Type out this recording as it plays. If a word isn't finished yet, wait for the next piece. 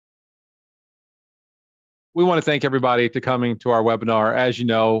we want to thank everybody to coming to our webinar. As you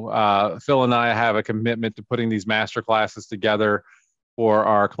know, Phil and I have a commitment to putting these master classes together for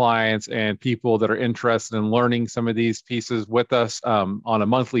our clients and people that are interested in learning some of these pieces with us on a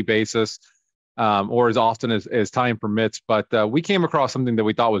monthly basis, or as often as time permits. But we came across something that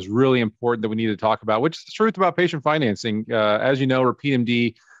we thought was really important that we needed to talk about, which is the truth about patient financing. As you know,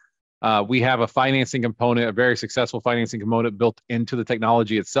 RepeatMD, we have a financing component, a very successful financing component built into the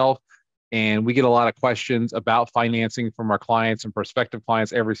technology itself. And we get a lot of questions about financing from our clients and prospective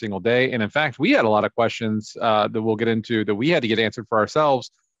clients every single day. And in fact, we had a lot of questions that we'll get into that we had to get answered for ourselves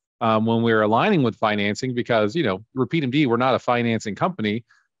when we were aligning with financing because, RepeatMD, we're not a financing company,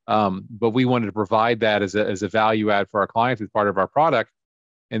 but we wanted to provide that as a value add for our clients as part of our product.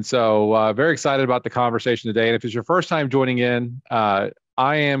 And so very excited about the conversation today. And if it's your first time joining in, I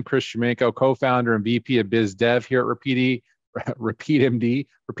am Chris Shemenko, co-founder and VP of Biz Dev here at RepeatMD.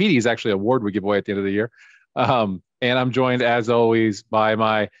 Repeat is actually a award we give away at the end of the year. And I'm joined, as always, by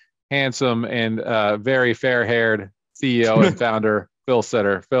my handsome and very fair-haired CEO and founder, Phil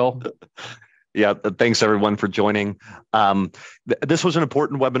Sitter. Phil? Yeah, thanks everyone for joining. This was an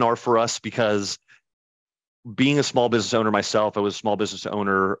important webinar for us because being a small business owner myself, I was a small business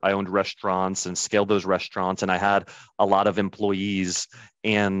owner. I owned restaurants and scaled those restaurants, and I had a lot of employees.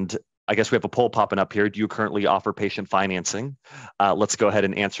 And I guess we have a poll popping up here. Do you currently offer patient financing? Let's go ahead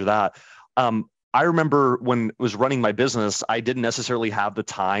and answer that. I remember when I was running my business, I didn't necessarily have the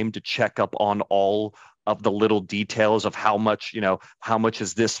time to check up on all of the little details of how much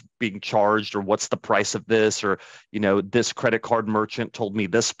is this being charged, or what's the price of this, or, this credit card merchant told me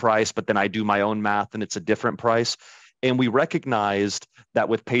this price, but then I do my own math and it's a different price. And we recognized that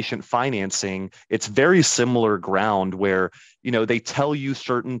with patient financing, it's very similar ground where, they tell you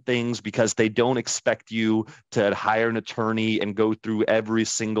certain things because they don't expect you to hire an attorney and go through every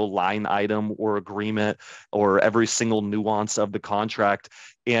single line item or agreement or every single nuance of the contract.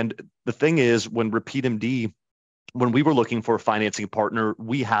 And the thing is, when we were looking for a financing partner,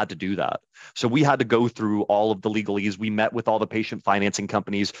 we had to do that. So we had to go through all of the legalese. We met with all the patient financing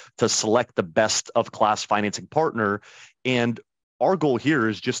companies to select the best of class financing partner. And our goal here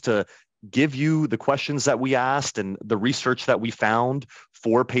is just to give you the questions that we asked and the research that we found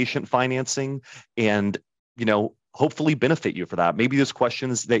for patient financing and, hopefully benefit you for that. Maybe there's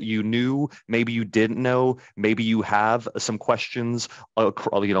questions that you knew, maybe you didn't know, maybe you have some questions,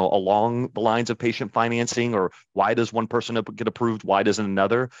 along the lines of patient financing, or why does one person get approved? Why doesn't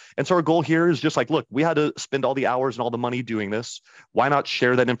another? And so our goal here is just like, look, we had to spend all the hours and all the money doing this. Why not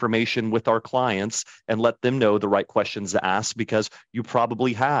share that information with our clients and let them know the right questions to ask? Because you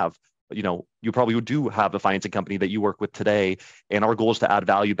probably do have a financing company that you work with today. And our goal is to add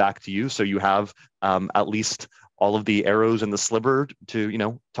value back to you. So you have at least all of the arrows in the sliver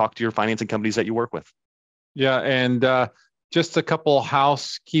to, talk to your financing companies that you work with. Yeah. And just a couple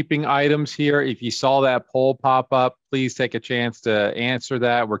housekeeping items here. If you saw that poll pop up, please take a chance to answer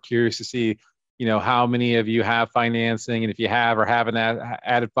that. We're curious to see, how many of you have financing, and if you have or haven't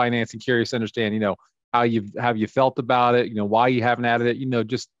added financing, curious to understand, how you felt about it, why you haven't added it,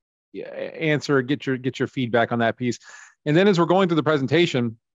 just answer, get your feedback on that piece. And then as we're going through the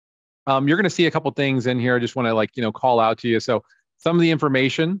presentation, you're going to see a couple things in here. I just want to call out to you. So some of the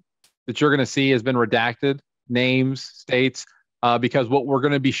information that you're going to see has been redacted, names, states, because what we're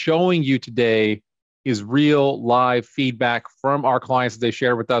going to be showing you today is real live feedback from our clients that they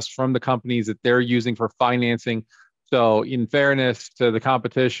share with us from the companies that they're using for financing. So in fairness to the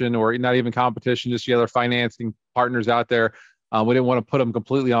competition, or not even competition, just the other financing partners out there, we didn't want to put them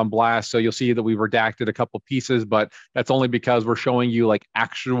completely on blast. So you'll see that we've redacted a couple pieces, but that's only because we're showing you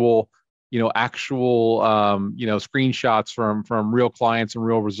actual screenshots from real clients and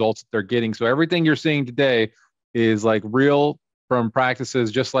real results that they're getting. So everything you're seeing today is real from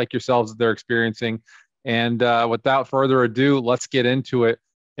practices just like yourselves that they're experiencing. And without further ado, let's get into it.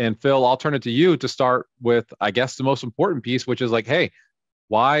 And Phil, I'll turn it to you to start with, I guess, the most important piece, which is hey,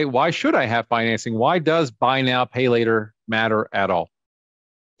 why should I have financing? Why does buy now, pay later matter at all?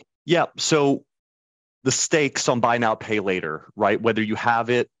 Yeah. So the stakes on buy now, pay later, right? Whether you have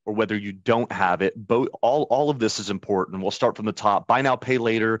it or whether you don't have it, all of this is important. We'll start from the top. Buy now, pay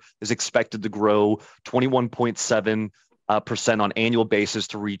later is expected to grow 21.7% on annual basis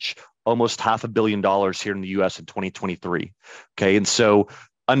to reach almost $500 million here in the US in 2023. Okay. And so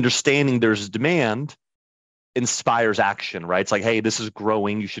understanding there's demand inspires action, right? It's hey, this is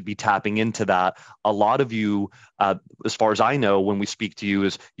growing. You should be tapping into that. A lot of you, as far as I know, when we speak to you,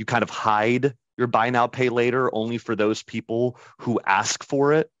 is you kind of hide your buy now, pay later only for those people who ask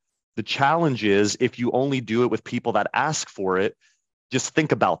for it. The challenge is if you only do it with people that ask for it, just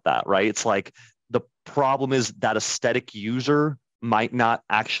think about that, right? It's The problem is that aesthetic user might not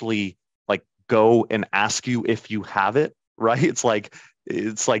actually like go and ask you if you have it, right? It's like,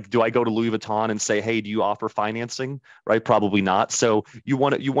 do I go to Louis Vuitton and say, hey, do you offer financing? Right? Probably not. So you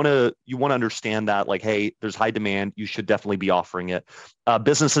want to understand that, like, hey, there's high demand. You should definitely be offering it.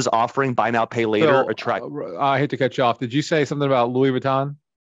 Businesses offering buy now, pay later So attract. I hate to cut you off. Did you say something about Louis Vuitton?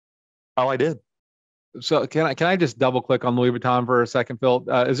 Oh, I did. So can I just double click on Louis Vuitton for a second, Phil?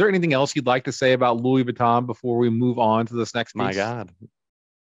 Is there anything else you'd like to say about Louis Vuitton before we move on to this next My piece? God.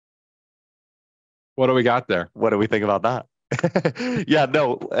 What do we got there? What do we think about that? Yeah,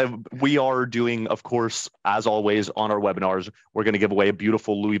 no, we are doing, of course, as always on our webinars, we're going to give away a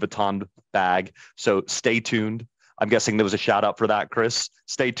beautiful Louis Vuitton bag. So stay tuned. I'm guessing there was a shout out for that, Chris.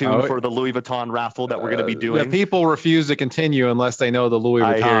 Stay tuned Oh, for the Louis Vuitton raffle that we're going to be the doing. people refuse to continue unless they know the Louis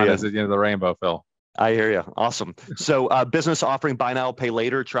I hear Vuitton you. is at the end of the rainbow, Phil. I hear you. Awesome. So business offering buy now, pay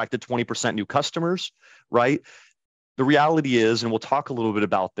later attracted 20% new customers, right? The reality is, and we'll talk a little bit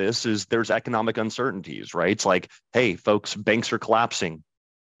about this, is there's economic uncertainties, right? It's like, hey, folks, banks are collapsing,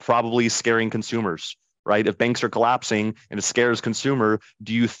 probably scaring consumers, right? If banks are collapsing and it scares consumer,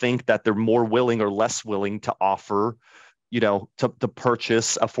 do you think that they're more willing or less willing to offer, to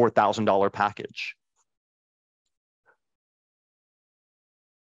purchase a $4,000 package?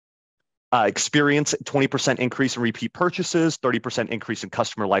 Experience 20% increase in repeat purchases, 30% increase in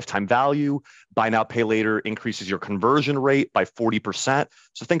customer lifetime value. Buy now, pay later increases your conversion rate by 40%.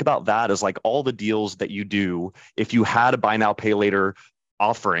 So think about that as like all the deals that you do. If you had a buy now, pay later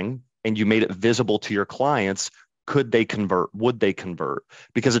offering and you made it visible to your clients, could they convert? Would they convert?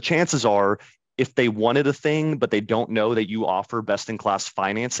 Because the chances are, if they wanted a thing, but they don't know that you offer best in class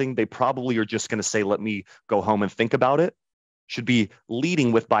financing, they probably are just going to say, let me go home and think about it. Should be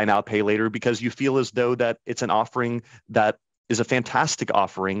leading with buy now, pay later because you feel as though that it's an offering that is a fantastic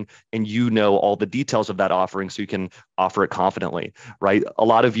offering and you know all the details of that offering so you can offer it confidently, right? A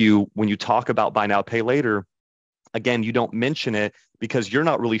lot of you, when you talk about buy now, pay later, again, you don't mention it because you're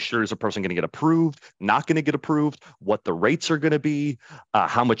not really sure is a person going to get approved, not going to get approved, what the rates are going to be,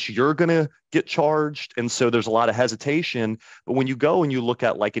 how much you're going to get charged. And so there's a lot of hesitation. But when you go and you look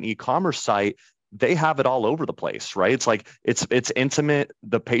at like an e-commerce site, they have it all over the place, right? It's like it's intimate.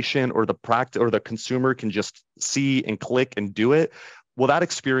 The patient or the practice or the consumer can just see and click and do it. Well, that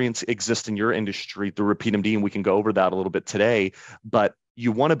experience exists in your industry through Repeat MD, and we can go over that a little bit today. But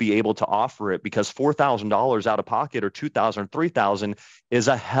you want to be able to offer it because $4,000 out of pocket or $2,000, $3,000 is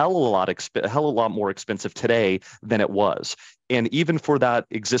a hell of a lot more expensive today than it was. And even for that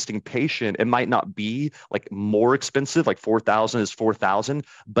existing patient, it might not be like more expensive, like 4,000 is 4,000,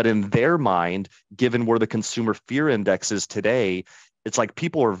 but in their mind, given where the consumer fear index is today, it's like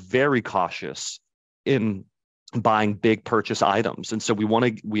people are very cautious in buying big purchase items. And so we want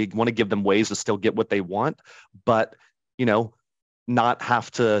to give them ways to still get what they want, but not have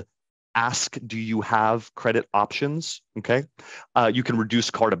to ask, do you have credit options? Okay. You can reduce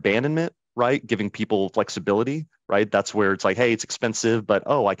cart abandonment, right? Giving people flexibility, right? That's where it's like, hey, it's expensive, but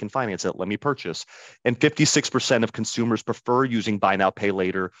oh, I can finance it. Let me purchase. And 56% of consumers prefer using buy now, pay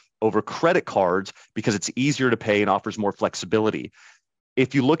later over credit cards because it's easier to pay and offers more flexibility.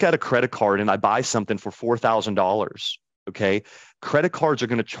 If you look at a credit card and I buy something for $4,000, okay, credit cards are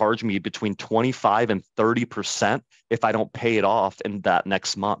going to charge me between 25 and 30% if I don't pay it off in that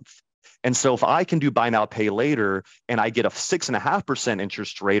next month. And so if I can do buy now, pay later, and I get a 6.5%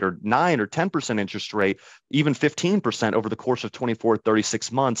 interest rate or 9 or 10% interest rate, even 15% over the course of 24,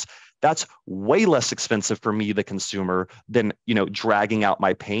 36 months, that's way less expensive for me, the consumer, than, dragging out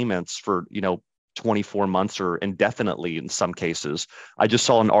my payments for, 24 months or indefinitely in some cases. I just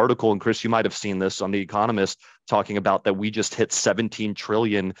saw an article, and Chris, you might have seen this on The Economist, talking about that we just hit 17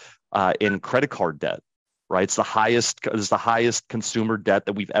 trillion in credit card debt. Right, it's the highest consumer debt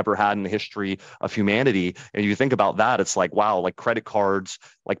that we've ever had in the history of humanity. And you think about that, it's like, wow, like credit cards,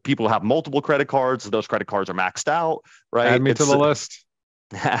 like people have multiple credit cards. Those credit cards are maxed out, right? Add me to the list.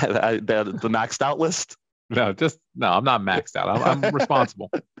 the maxed out list. No, I'm not maxed out. I'm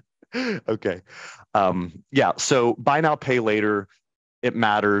responsible. Okay. Yeah. So buy now, pay later, it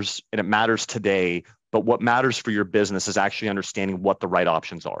matters, and it matters today. But what matters for your business is actually understanding what the right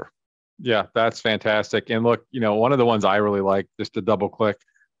options are. Yeah, that's fantastic. And look, one of the ones I really like, just to double click,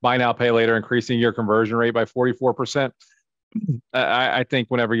 buy now, pay later, increasing your conversion rate by 44%. I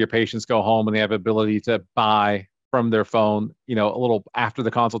think whenever your patients go home and they have ability to buy from their phone, a little after the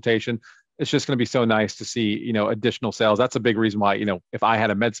consultation, it's just going to be so nice to see, additional sales. That's a big reason why, if I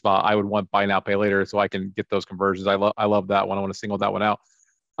had a med spa, I would want buy now, pay later so I can get those conversions. I love that one. I want to single that one out.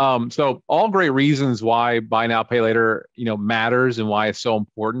 So all great reasons why buy now, pay later, matters and why it's so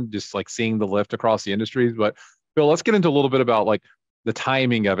important, just like seeing the lift across the industries. But Bill, let's get into a little bit about like the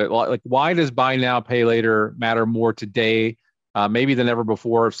timing of it. Like why does buy now, pay later matter more today, maybe than ever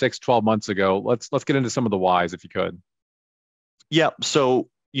before, 6, 12 months ago? Let's get into some of the whys if you could. Yeah. So,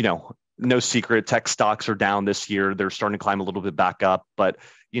 no secret, tech stocks are down this year. They're starting to climb a little bit back up, but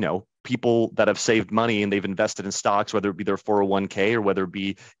people that have saved money and they've invested in stocks, whether it be their 401k or whether it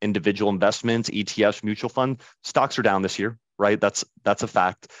be individual investments, ETFs, mutual fund, stocks are down this year, right? That's a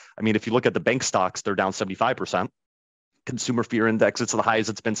fact. I mean, if you look at the bank stocks, they're down 75%. Consumer fear index, it's the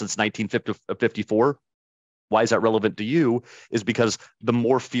highest it's been since 1954. Why is that relevant to you? Is because the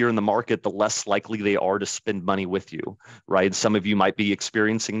more fear in the market, the less likely they are to spend money with you, right? Some of you might be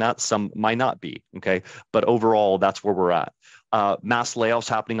experiencing that, some might not be, okay? But overall, that's where we're at. Mass layoffs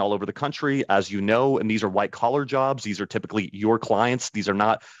happening all over the country, as you know, and these are white collar jobs. These are typically your clients. These are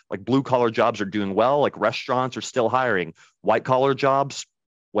not like blue collar jobs are doing well, like restaurants are still hiring. White collar jobs,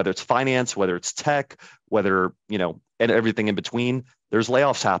 whether it's finance, whether it's tech, whether, and everything in between, there's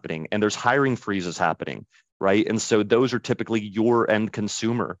layoffs happening and there's hiring freezes happening. Right. And so those are typically your end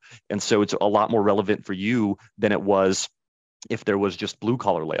consumer. And so it's a lot more relevant for you than it was if there was just blue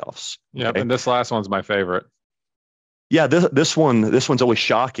collar layoffs. Yeah. Okay? And this last one's my favorite. Yeah. This one's always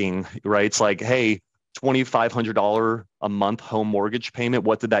shocking, right? It's like, hey, $2,500 a month home mortgage payment.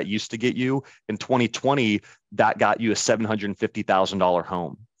 What did that used to get you? In 2020, that got you a $750,000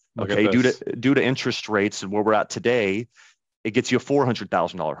 home. Okay. Due to interest rates and where we're at today, it gets you a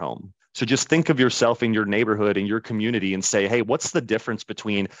 $400,000 home. So just think of yourself in your neighborhood, in your community, and say, hey, what's the difference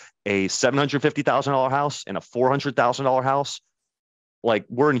between a $750,000 house and a $400,000 house? Like,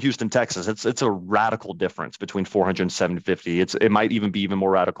 we're in Houston, Texas. It's a radical difference between 400 and 750. It might even be even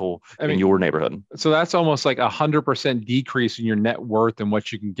more radical in your neighborhood. So that's almost like 100% decrease in your net worth and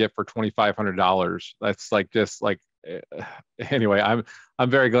what you can get for $2,500. That's like just like anyway. I'm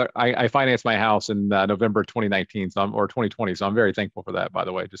very glad I financed my house in November 2019, or 2020. So I'm very thankful for that. By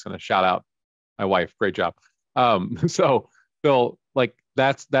the way, just going to shout out my wife. Great job. So Bill, like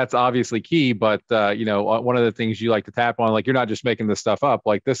that's obviously key, but one of the things you like to tap on, like you're not just making this stuff up.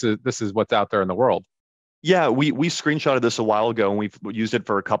 Like this is what's out there in the world. Yeah, we screenshotted this a while ago and we've used it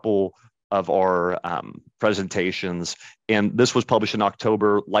for a couple of our presentations. And this was published in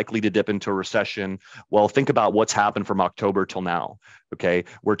October, likely to dip into a recession. Well, think about what's happened from October till now. Okay,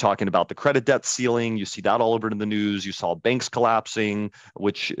 we're talking about the credit debt ceiling. You see that all over in the news. You saw banks collapsing,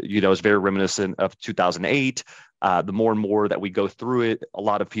 which is very reminiscent of 2008. The more and more that we go through it, a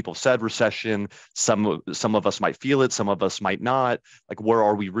lot of people said recession. Some of us might feel it, some of us might not. Like, where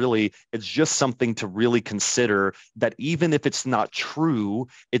are we really? It's just something to really consider, that even if it's not true,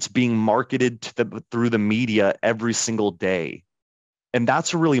 it's being marketed through the media every single day. And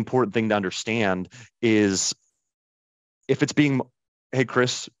that's a really important thing to understand, is if it's being, hey,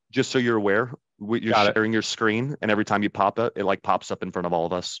 Chris, just so you're aware, you're sharing your screen, and every time you pop it, it like pops up in front of all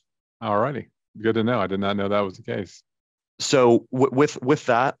of us. All righty. Good to know. I did not know that was the case. So with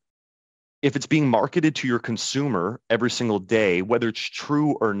that, if it's being marketed to your consumer every single day, whether it's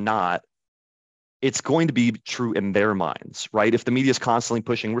true or not, it's going to be true in their minds, right? If the media is constantly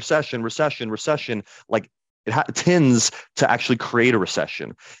pushing recession, like it tends to actually create a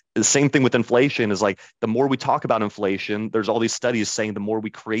recession. The same thing with inflation is like, the more we talk about inflation, there's all these studies saying the more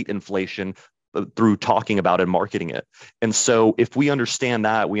we create inflation through talking about it and marketing it. And so if we understand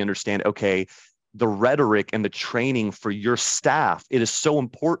that, we understand, okay, the rhetoric and the training for your staff, it is so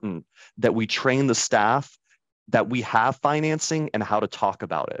important that we train the staff that we have financing and how to talk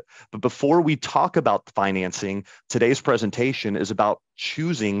about it. But before we talk about financing, today's presentation is about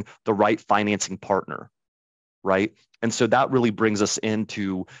choosing the right financing partner, right? And so that really brings us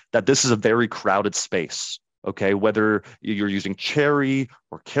into that this is a very crowded space. Okay, whether you're using Cherry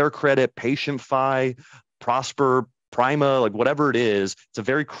or CareCredit, PatientFi, Prosper, Prima, like whatever it is, it's a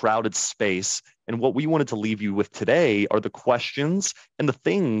very crowded space. And what we wanted to leave you with today are the questions and the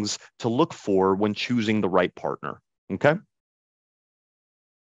things to look for when choosing the right partner. Okay.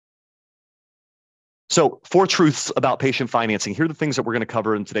 So 4 truths about patient financing. Here are the things that we're going to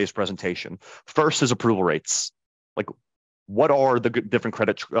cover in today's presentation. First is approval rates. Like, what are the different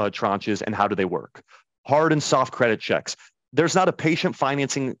credit tranches and how do they work? Hard and soft credit checks. There's not a patient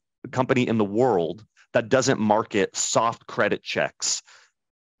financing company in the world that doesn't market soft credit checks.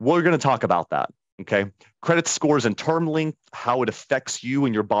 We're going to talk about that. Okay. Credit scores and term length, how it affects you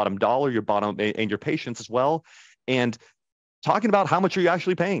and your bottom dollar, and your patients as well. And talking about how much are you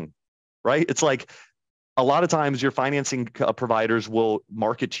actually paying, right? It's like, a lot of times your financing providers will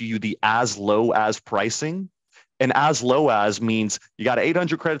market to you the as low as pricing. And as low as means you got an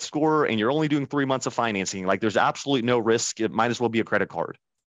 800 credit score and you're only doing 3 months of financing. Like there's absolutely no risk. It might as well be a credit card.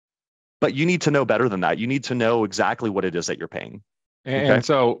 But you need to know better than that. You need to know exactly what it is that you're paying. And Okay.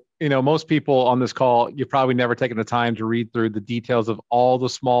 so, most people on this call, you've probably never taken the time to read through the details of all the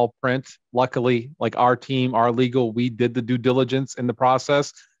small print. Luckily, like our team, our legal, we did the due diligence in the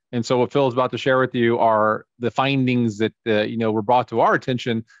process. And so what Phil is about to share with you are the findings that, were brought to our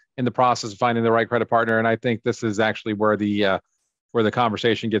attention in the process of finding the right credit partner. And I think this is actually where the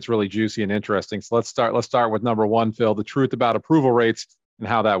conversation gets really juicy and interesting. So let's start with number one, Phil, the truth about approval rates and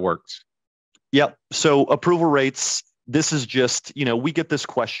how that works. Yep. So approval rates, this is just, we get this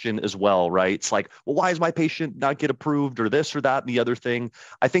question as well, right? It's like, well, why is my patient not get approved or this or that and the other thing?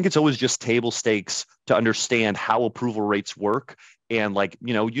 I think it's always just table stakes to understand how approval rates work. And like,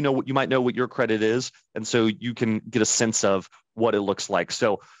 you might know what your credit is. And so you can get a sense of what it looks like.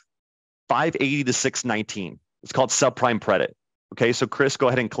 So 580 to 619, it's called subprime credit. Okay. So Chris, go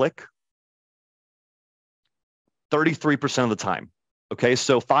ahead and click. 33% of the time. Okay,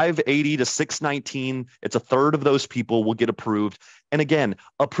 so 580 to 619, it's a third of those people will get approved. And again,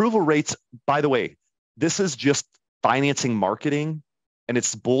 approval rates, by the way, this is just financing marketing and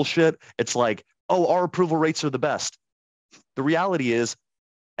it's bullshit. It's like, oh, our approval rates are the best. The reality is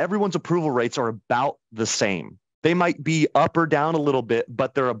everyone's approval rates are about the same. They might be up or down a little bit,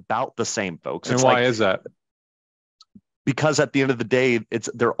 but they're about the same, folks. And why is that? Because at the end of the day,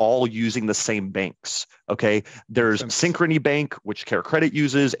 they're all using the same banks. Okay, there's Synchrony Bank, which CareCredit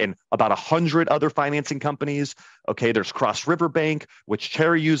uses, and about 100 other financing companies. Okay, there's Cross River Bank, which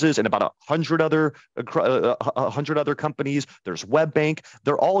Cherry uses, and about 100 other companies. There's WebBank.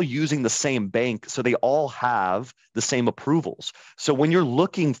 They're all using the same bank, so they all have the same approvals. So when you're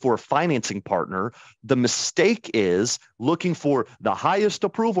looking for a financing partner, the mistake is looking for the highest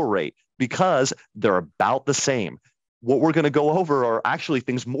approval rate because they're about the same. What we're going to go over are actually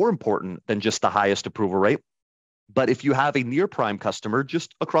things more important than just the highest approval rate. But if you have a near prime customer,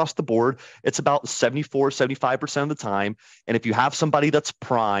 just across the board, it's about 74, 75% of the time. And if you have somebody that's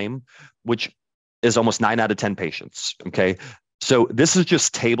prime, which is almost 9 out of 10 patients, okay? So this is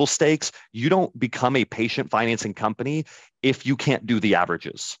just table stakes. You don't become a patient financing company if you can't do the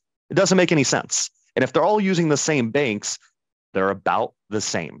averages. It doesn't make any sense. And if they're all using the same banks, they're about the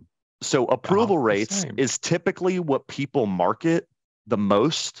same. So approval rates is typically what people market the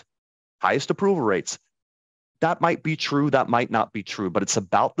most, highest approval rates. That might be true, that might not be true, but it's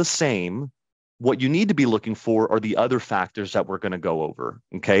about the same. What you need to be looking for are the other factors that we're going to go over,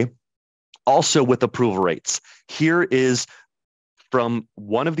 okay? Also with approval rates, here is from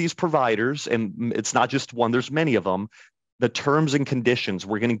one of these providers, and it's not just one, there's many of them, the terms and conditions.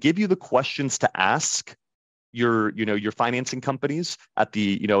 We're going to give you the questions to ask your financing companies at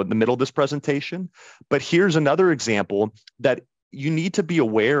the, in the middle of this presentation. But here's another example that you need to be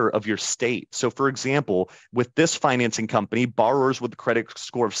aware of your state. So for example, with this financing company, borrowers with a credit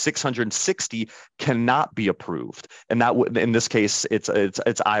score of 660 cannot be approved. And that would, in this case,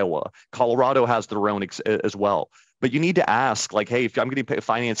 it's Iowa. Colorado has their own as well. But you need to ask, like, hey, if I'm getting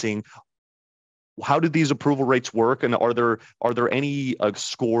financing, how do these approval rates work? And are there any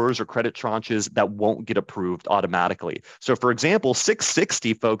scores or credit tranches that won't get approved automatically? So for example,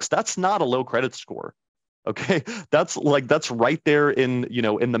 660, folks, that's not a low credit score. Okay. That's right there in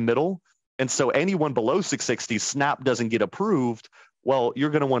the middle. And so anyone below 660, SNAP doesn't get approved. Well,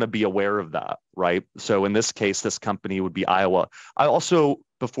 you're going to want to be aware of that, right? So in this case, this company would be Iowa. I also,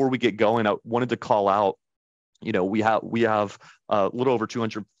 before we get going, I wanted to call out, we have a little over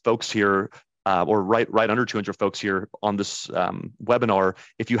 200 folks here, or right under 200 folks here on this webinar.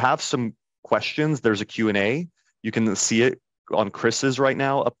 If you have some questions, there's a Q&A. You can see it on Chris's right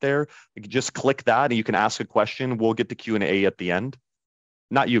now up there. You can just click that and you can ask a question. We'll get the Q&A at the end.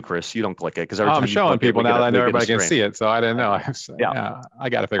 Not you, Chris. You don't click it because I'm showing people now that I know everybody can see it. So I didn't know. Yeah, I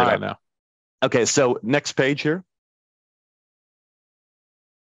got to figure that out now. Okay, so next page here.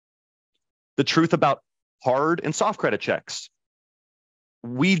 The truth about hard and soft credit checks.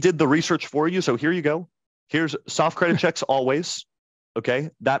 We did the research for you. So here you go. Here's soft credit checks always. Okay.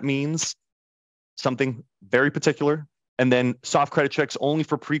 That means something very particular. And then soft credit checks only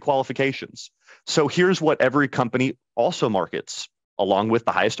for pre-qualifications. So here's what every company also markets along with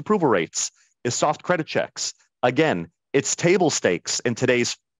the highest approval rates is soft credit checks. Again, it's table stakes in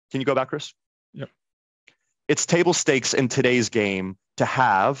today's, can you go back, Chris? Yep. It's table stakes in today's game to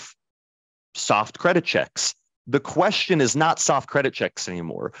have soft credit checks. The question is not soft credit checks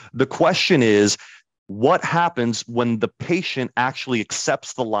anymore. The question is, what happens when the patient actually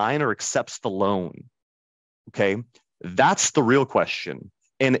accepts the line or accepts the loan? Okay, that's the real question.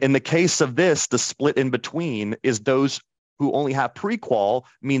 And in the case of this, the split in between is those who only have pre-qual,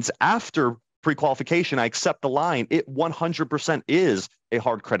 means after pre-qualification, I accept the line, it 100% is a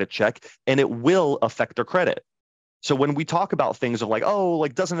hard credit check and it will affect their credit. So when we talk about things of like, oh,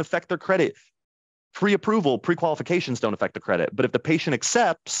 like doesn't affect their credit, pre-approval, pre-qualifications don't affect the credit. But if the patient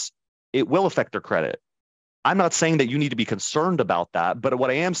accepts, it will affect their credit. I'm not saying that you need to be concerned about that, but what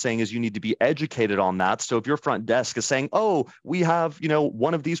I am saying is you need to be educated on that. So if your front desk is saying, oh, we have,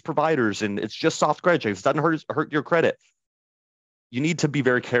 one of these providers and it's just soft credit checks, it doesn't hurt your credit. You need to be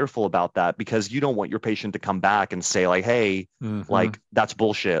very careful about that because you don't want your patient to come back and say like, hey, like that's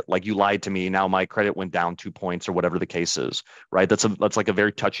bullshit. Like you lied to me. Now my credit went down 2 points or whatever the case is, right? That's like a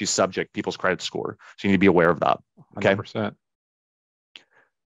very touchy subject, people's credit score. So you need to be aware of that. Okay. 100%.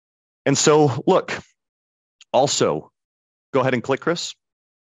 And so look, also go ahead and click, Chris.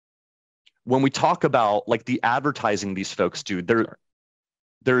 When we talk about like the advertising these folks do,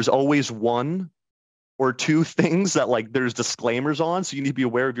 there's always one or two things that like there's disclaimers on. So you need to be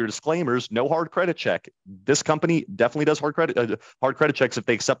aware of your disclaimers. No hard credit check. This company definitely does hard credit checks if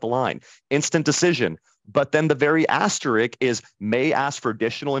they accept the line. Instant decision. But then the very asterisk is may ask for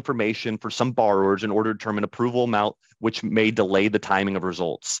additional information for some borrowers in order to determine approval amount, which may delay the timing of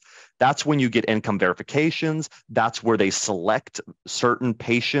results. That's when you get income verifications. That's where they select certain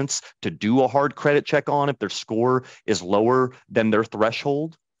patients to do a hard credit check on if their score is lower than their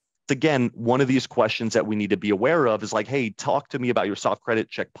threshold. Again, one of these questions that we need to be aware of is like, hey, talk to me about your soft credit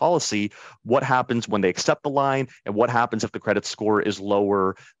check policy. What happens when they accept the line? And what happens if the credit score is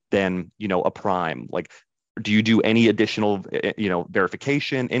lower than, a prime? Like, do you do any additional,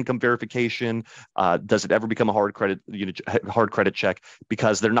 verification, income verification? Does it ever become a hard credit check?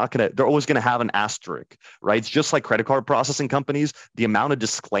 Because they're always going to have an asterisk, right? It's just like credit card processing companies. The amount of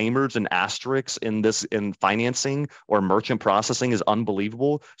disclaimers and asterisks in financing or merchant processing is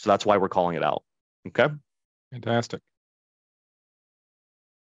unbelievable. So that's why we're calling it out. Okay. Fantastic.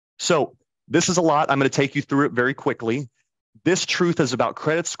 So this is a lot. I'm going to take you through it very quickly. This truth is about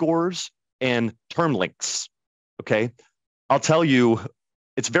credit scores and term links. Okay. I'll tell you,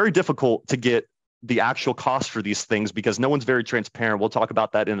 it's very difficult to get the actual cost for these things because no one's very transparent. We'll talk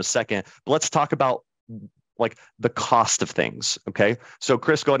about that in a second, but let's talk about like the cost of things. Okay. So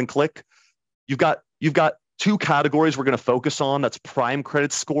Chris, go ahead and click. You've got two categories we're going to focus on. That's prime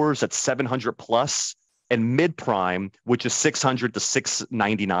credit scores at 700 plus and mid prime, which is 600 to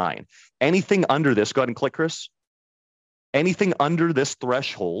 699. Anything under this, go ahead and click, Chris. Anything under this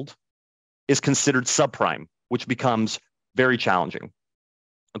threshold is considered subprime, which becomes very challenging.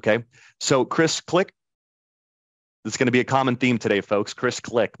 Okay, so Chris, click. This is going to be a common theme today, folks. Chris,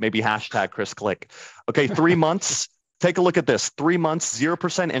 click, maybe hashtag Chris, click. Okay, 3 months. Take a look at this. 3 months,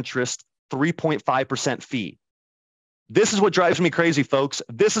 0% interest, 3.5% fee. This is what drives me crazy, folks.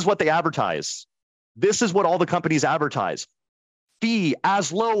 This is what they advertise. This is what all the companies advertise. Fee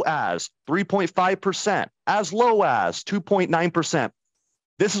as low as 3.5%, as low as 2.9%.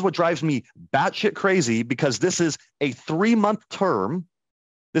 This is what drives me batshit crazy because this is a 3-month term.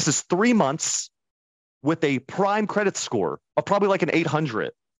 This is 3 months with a prime credit score of probably like an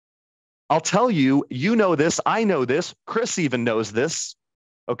 800. I'll tell you, you know this, I know this, Chris even knows this,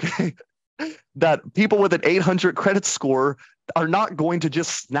 okay? That people with an 800 credit score are not going to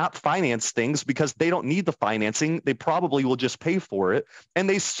just snap finance things because they don't need the financing. They probably will just pay for it. And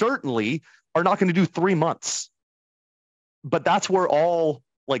they certainly are not going to do 3 months. But that's where all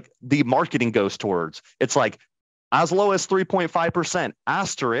like the marketing goes towards. It's like as low as 3.5%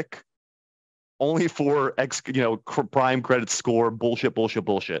 asterisk only for prime credit score,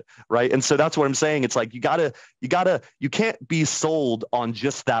 bullshit, right? And so that's what I'm saying. It's like, you can't be sold on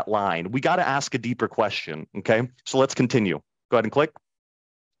just that line. We got to ask a deeper question. Okay. So let's continue. Go ahead and click.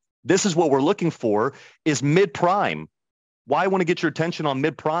 This is what we're looking for is mid-prime. Why I want to get your attention on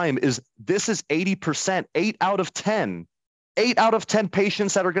mid-prime is this is 80%, 8 out of 10. 8 out of 10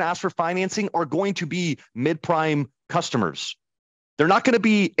 patients that are going to ask for financing are going to be mid-prime customers. They're not going to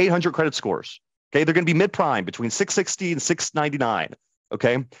be 800 credit scores. Okay. They're going to be mid-prime between 660 and 699.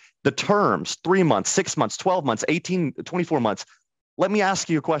 Okay. The terms, 3 months, 6 months, 12 months, 18, 24 months. Let me ask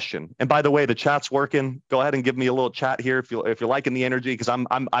you a question. And by the way, the chat's working. Go ahead and give me a little chat here if you're liking the energy, because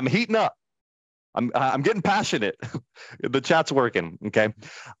I'm heating up. I'm getting passionate. The chat's working. Okay.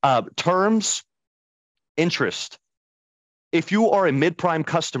 Terms, interest. If you are a mid-prime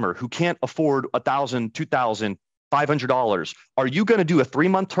customer who can't afford $1,000, $2,000, $500, are you going to do a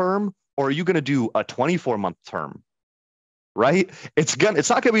 3-month term or are you going to do a 24-month term? Right? It's not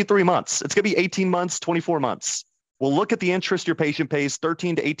going to be 3 months. It's going to be 18 months, 24 months. Well, look at the interest your patient pays,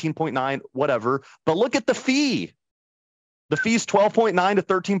 13 to 18.9, whatever. But look at the fee. The fee's 12.9 to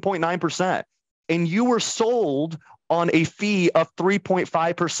 13.9%. And you were sold on a fee of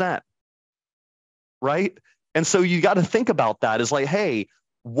 3.5%, right? And so you got to think about that is like, hey,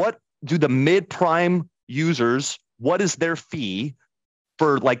 what do the mid-prime users, what is their fee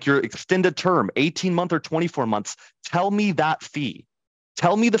for like your extended term, 18 month or 24 months? Tell me that fee.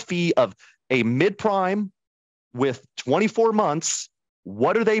 Tell me the fee of a mid-prime with 24 months.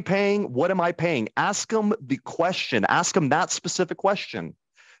 What are they paying? What am I paying? Ask them the question. Ask them that specific question.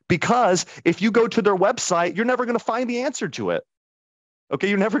 Because if you go to their website, you're never going to find the answer to it. Okay,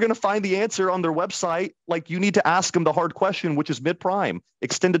 you're never going to find the answer on their website. Like you need to ask them the hard question, which is mid-prime,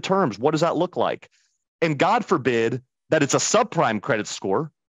 extended terms. What does that look like? And God forbid that it's a subprime credit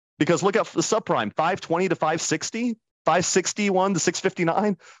score, because look at the subprime, 520 to 560, 561 to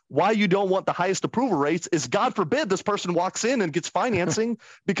 659. Why you don't want the highest approval rates is God forbid this person walks in and gets financing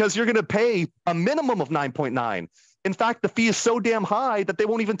because you're going to pay a minimum of 9.9. In fact, the fee is so damn high that they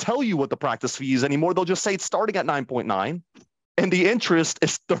won't even tell you what the practice fee is anymore. They'll just say it's starting at 9.9 and the interest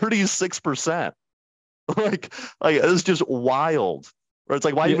is 36%. Like it's just wild. Or it's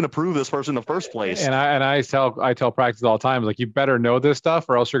like, why even approve this person in the first place? And I tell practice all the time, like, you better know this stuff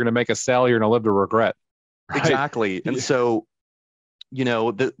or else you're going to make a sale you're going to live to regret. Right? Exactly. And so, you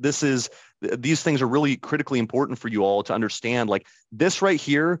know, these things are really critically important for you all to understand. Like this right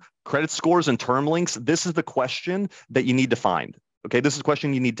here, credit scores and term links, this is the question that you need to find. Okay, this is the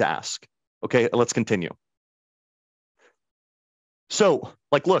question you need to ask. Okay, let's continue. So,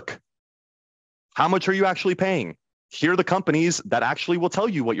 like, look, how much are you actually paying? Here are the companies that actually will tell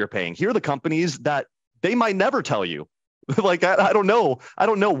you what you're paying. Here are the companies that they might never tell you. Like, I don't know. I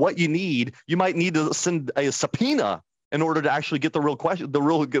don't know what you need. You might need to send a subpoena in order to actually get the real question, the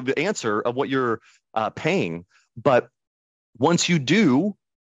real answer of what you're paying. But once you do,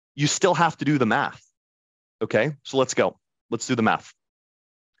 you still have to do the math. Okay, so let's go. Let's do the math.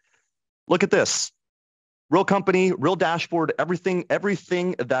 Look at this. Real company, real dashboard,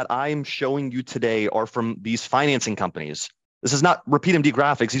 everything that I'm showing you today are from these financing companies. This is not Repeat MD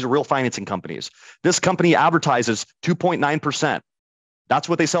graphics. These are real financing companies. This company advertises 2.9%. That's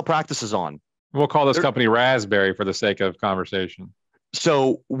what they sell practices on. We'll call this company Raspberry for the sake of conversation.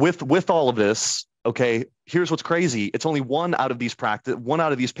 So with all of this, okay, here's what's crazy. It's only one out of these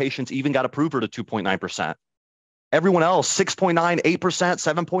patients even got approved for the 2.9%. Everyone else, 6.9, 8%,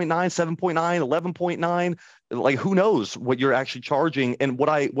 7.9, 7.9, 11.9. Like, who knows what you're actually charging? And what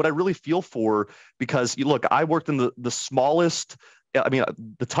I really feel for, because you look, I worked in the smallest, I mean,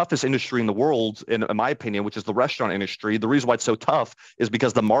 the toughest industry in the world, in my opinion, which is the restaurant industry. The reason why it's so tough is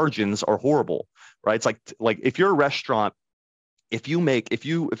because the margins are horrible, right? It's like if you're a restaurant, if you make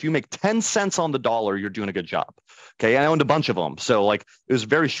 10 cents on the dollar, you're doing a good job. Okay. I owned a bunch of them. So like it was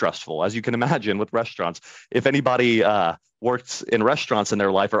very stressful, as you can imagine, with restaurants. If anybody worked in restaurants in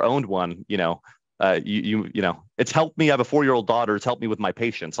their life or owned one, you know, it's helped me. I have a 4-year-old daughter. It's helped me with my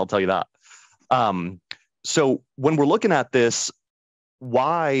patience. I'll tell you that. So when we're looking at this,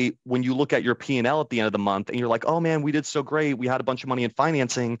 why, when you look at your P&L at the end of the month and you're like, oh man, we did so great, we had a bunch of money in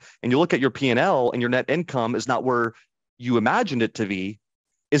financing, and you look at your P&L and your net income is not where you imagined it to be,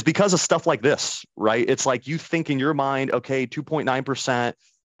 is because of stuff like this, right? It's like you think in your mind, okay, 2.9%,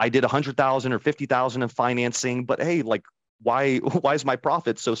 I did 100,000 or 50,000 in financing, but hey, like, why is my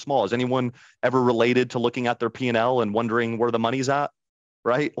profit so small? Has anyone ever related to looking at their P&L and wondering where the money's at,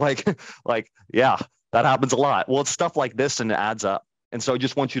 right? Like, yeah, that happens a lot. Well, it's stuff like this and it adds up. And so I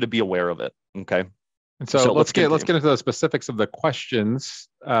just want you to be aware of it, okay? And so let's get into the specifics of the questions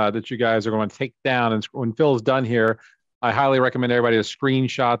that you guys are going to take down. And when Phil's done here, I highly recommend everybody to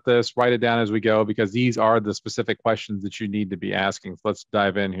screenshot this, write it down as we go, because these are the specific questions that you need to be asking. So let's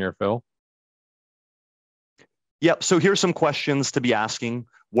dive in here, Phil. Yep. So here's some questions to be asking.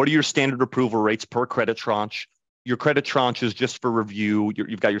 What are your standard approval rates per credit tranche? Your credit tranche is just for review.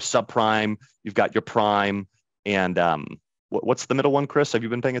 You've got your subprime, you've got your prime, and what's the middle one, Chris? Have you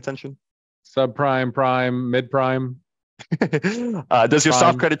been paying attention? Subprime, prime, mid-prime. Does your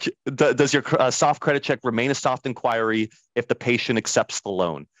soft credit check remain a soft inquiry if the patient accepts the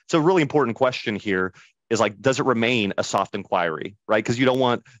loan? So a really important question here is like, does it remain a soft inquiry, right? Because you don't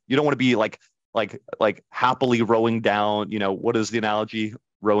want to be like happily rowing down, you know, what is the analogy?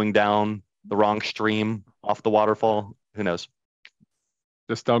 Rowing down the wrong stream off the waterfall. Who knows?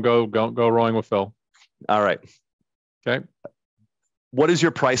 Just don't go rowing with Phil. All right. Okay. What is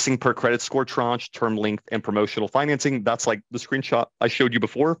your pricing per credit score tranche, term length, and promotional financing? That's like the screenshot I showed you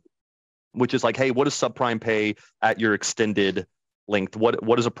before, which is like, hey, what does subprime pay at your extended length? What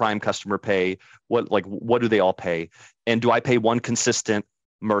does a prime customer pay? What do they all pay? And do I pay one consistent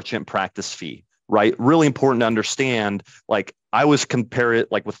merchant practice fee? right? Really important to understand. Like I always compare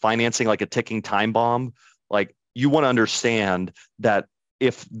it like with financing, like a ticking time bomb. Like you want to understand that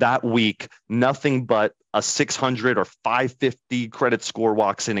if that week nothing but a 600 or 550 credit score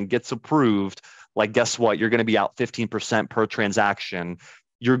walks in and gets approved, like guess what? You're going to be out 15% per transaction.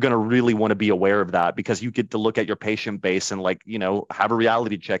 You're going to really want to be aware of that, because you get to look at your patient base and like, have a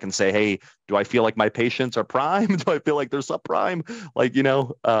reality check and say, hey, do I feel like my patients are prime? Do I feel like they're subprime? Like,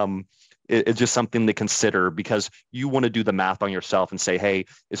 it's just something to consider, because you want to do the math on yourself and say, hey,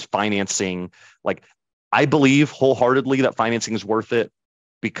 is financing, like, I believe wholeheartedly that financing is worth it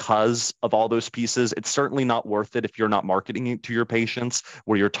because of all those pieces. It's certainly not worth it if you're not marketing it to your patients,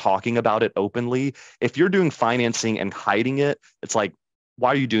 where you're talking about it openly. If you're doing financing and hiding it, it's like, why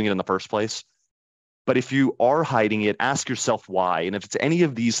are you doing it in the first place? But if you are hiding it, ask yourself why. And if it's any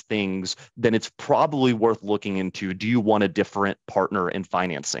of these things, then it's probably worth looking into. Do you want a different partner in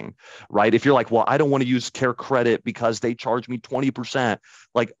financing, right? If you're like, well, I don't want to use CareCredit because they charge me 20%.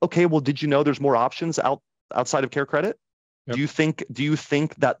 Like, okay, well, did you know there's more options outside of CareCredit? Yep. Do you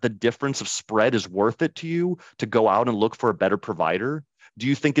think that the difference of spread is worth it to you to go out and look for a better provider? Do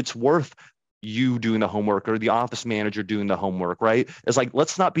you think it's worth you doing the homework or the office manager doing the homework, right? It's like,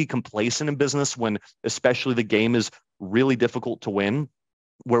 let's not be complacent in business when especially the game is really difficult to win,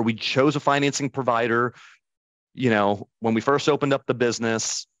 where we chose a financing provider, when we first opened up the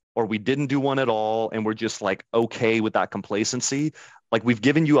business, or we didn't do one at all. And we're just like, okay with that complacency. Like we've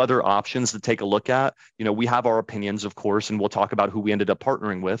given you other options to take a look at. We have our opinions, of course, and we'll talk about who we ended up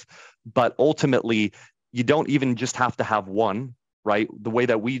partnering with. But ultimately, you don't even just have to have one, right? The way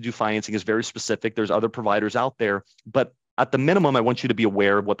that we do financing is very specific. There's other providers out there, but at the minimum, I want you to be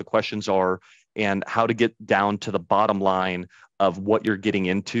aware of what the questions are and how to get down to the bottom line of what you're getting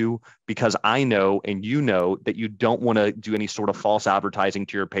into, because I know, and that you don't want to do any sort of false advertising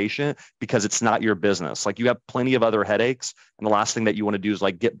to your patient, because it's not your business. Like you have plenty of other headaches. And the last thing that you want to do is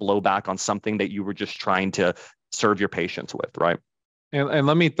like get blowback on something that you were just trying to serve your patients with, right? And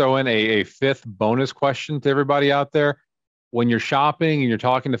let me throw in a fifth bonus question to everybody out there. When you're shopping and you're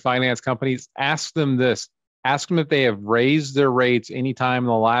talking to finance companies, ask them this. Ask them if they have raised their rates anytime in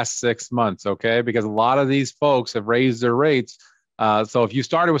the last 6 months, okay? Because a lot of these folks have raised their rates. So if you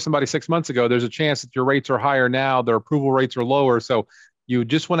started with somebody 6 months ago, there's a chance that your rates are higher now, their approval rates are lower. So you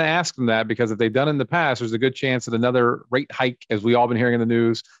just want to ask them that, because if they've done it in the past, there's a good chance that another rate hike, as we all been hearing in the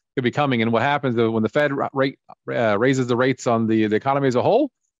news, could be coming. And what happens is when the Fed raises the rates on the economy as a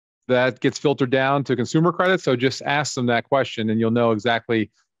whole, that gets filtered down to consumer credit. So just ask them that question and you'll know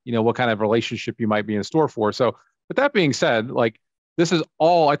exactly, what kind of relationship you might be in store for. So with that being said, like this is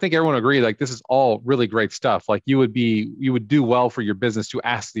all, I think everyone agreed, like this is all really great stuff. Like you would do well for your business to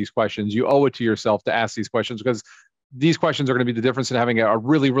ask these questions. You owe it to yourself to ask these questions, because these questions are going to be the difference in having a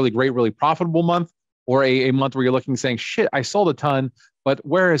really, really great, really profitable month, or a month where you're looking saying, shit, I sold a ton, but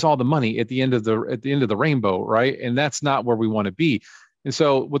where is all the money at the end of the rainbow, right? And that's not where we want to be. And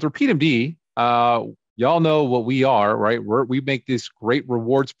so with RepeatMD, y'all know what we are, right? We make these great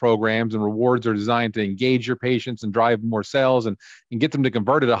rewards programs, and rewards are designed to engage your patients and drive more sales and get them to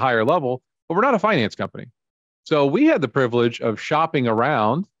convert at a higher level. But we're not a finance company. So we had the privilege of shopping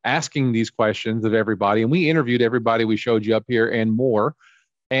around, asking these questions of everybody, and we interviewed everybody we showed you up here and more.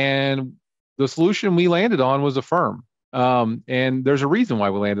 And the solution we landed on was Affirm. And there's a reason why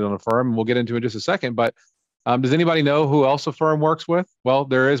we landed on Affirm, and we'll get into it in just a second. But does anybody know who else Affirm works with? Well,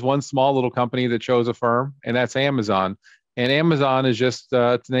 there is one small little company that chose Affirm, and that's Amazon. And Amazon is just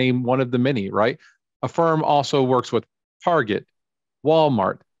to name one of the many, right? Affirm also works with Target,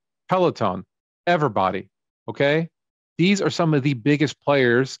 Walmart, Peloton, Everbody. Okay. These are some of the biggest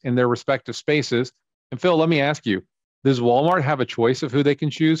players in their respective spaces. And Phil, let me ask you, does Walmart have a choice of who they can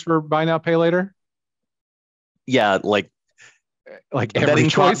choose for buy now, pay later? Yeah, like every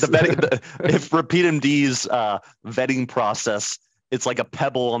choice. If RepeatMD's vetting process, it's like a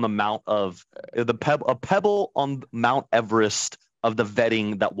pebble on the a pebble on Mount Everest of the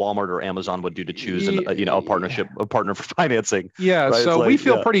vetting that Walmart or Amazon would do to choose a partner for financing. Yeah, right? So we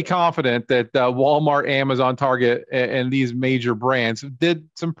feel pretty confident that Walmart, Amazon, Target, and these major brands did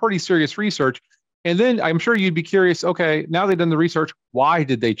some pretty serious research. And then I'm sure you'd be curious, okay, now they've done the research, why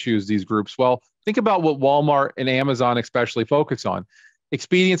did they choose these groups? Well, think about what Walmart and Amazon especially focus on.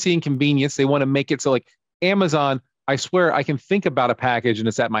 Expediency and convenience. They want to make it so, like Amazon, I swear I can think about a package and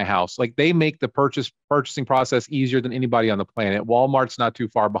it's at my house. Like they make the purchasing process easier than anybody on the planet. Walmart's not too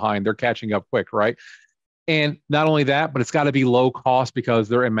far behind. They're catching up quick, right? And not only that, but it's got to be low cost because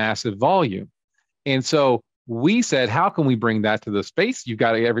they're in massive volume. And so we said, how can we bring that to the space? You've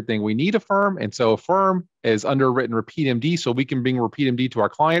got everything we need, Affirm. And so Affirm is underwritten RepeatMD, so we can bring RepeatMD to our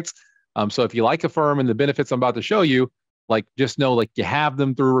clients. So if you like Affirm and the benefits I'm about to show you, like just know like you have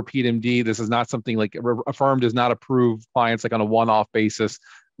them through Repeat MD. This is not something like Affirm does not approve clients like on a one-off basis.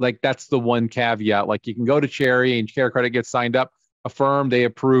 Like that's the one caveat. Like you can go to Cherry and CareCredit gets signed up. Affirm, they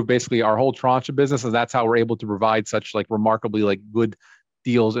approve basically our whole tranche of business, and that's how we're able to provide such like remarkably like good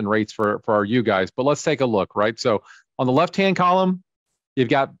deals and rates for you guys. But let's take a look, right? So on the left-hand column, you've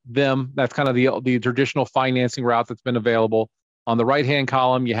got them. That's kind of the traditional financing route that's been available. On the right-hand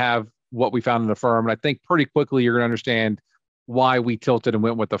column, you have what we found in Affirm, and I think pretty quickly you're going to understand why we tilted and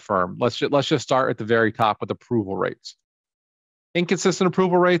went with Affirm. Let's just start at the very top with approval rates. Inconsistent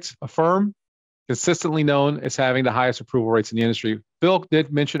approval rates. Affirm, consistently known as having the highest approval rates in the industry. Phil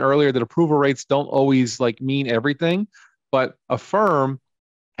did mention earlier that approval rates don't always like mean everything, but Affirm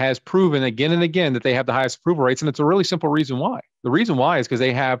has proven again and again that they have the highest approval rates, and it's a really simple reason why. The reason why is because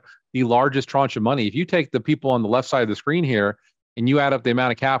they have the largest tranche of money. If you take the people on the left side of the screen here and you add up the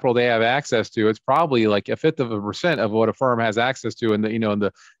amount of capital they have access to, it's probably like 0.1% of what Affirm has access to in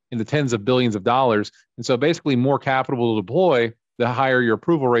the tens of billions of dollars. And so basically more capital to deploy, the higher your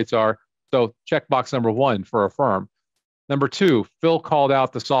approval rates are. So checkbox number one for Affirm. Number two, Phil called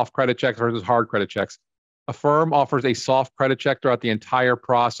out the soft credit checks versus hard credit checks. Affirm offers a soft credit check throughout the entire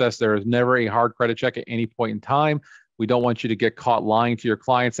process. There is never a hard credit check at any point in time. We don't want you to get caught lying to your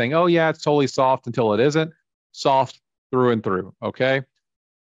client saying, oh yeah, it's totally soft until it isn't. Soft through and through, okay?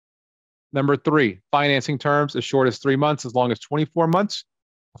 Number three, financing terms as short as 3 months, as long as 24 months.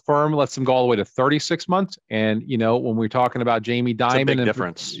 Affirm lets them go all the way to 36 months. And, when we're talking about Jamie Dimon, it's a big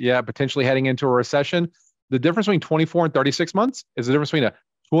difference. Potentially heading into a recession, the difference between 24 and 36 months is the difference between a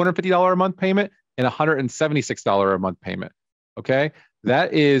 $250 a month payment and a $176 a month payment. Okay.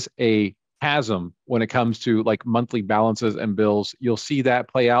 That is a chasm when it comes to like monthly balances and bills. You'll see that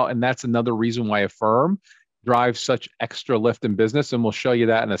play out. And that's another reason why Affirm drives such extra lift in business. And we'll show you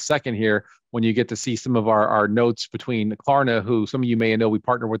that in a second here when you get to see some of our notes between Klarna, who some of you may know we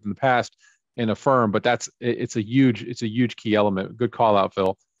partnered with in the past, and Affirm, but it's a huge key element. Good call out,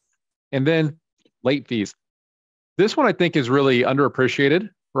 Phil. And then late fees. This one I think is really underappreciated,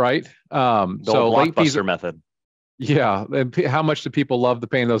 right? So late fees method. Yeah, and how much do people love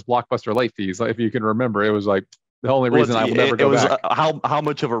paying those blockbuster late fees? Like, if you can remember, it was like the only reason I would never go back. How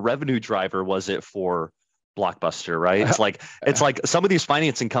much of a revenue driver was it for Blockbuster, right? It's like some of these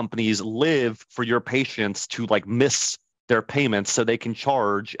financing companies live for your patients to like miss their payments so they can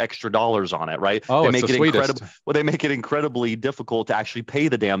charge extra dollars on it, right? Oh, they make it incredible. Well, they make it incredibly difficult to actually pay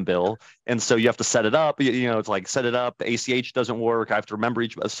the damn bill, and so you have to set it up. It's like set it up. The ACH doesn't work. I have to remember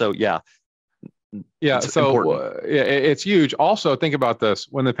each. So yeah. So it's huge. Also, think about this: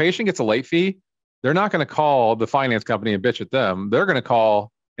 when the patient gets a late fee, they're not going to call the finance company and bitch at them. They're going to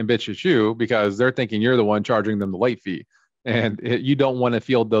call and bitch at you because they're thinking you're the one charging them the late fee, and you don't want to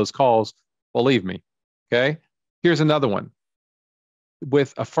field those calls. Believe me. Okay. Here's another one.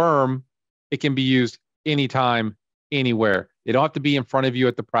 With Affirm, it can be used anytime, anywhere. They don't have to be in front of you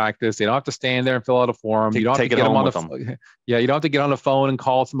at the practice. They don't have to stand there and fill out a form. You don't have to get them on the yeah. You don't have to get on the phone and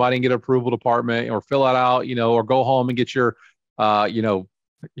call somebody and get an approval department or fill it out, or go home and get your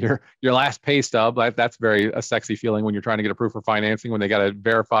last pay stub. That's very a sexy feeling when you're trying to get approved for financing when they got to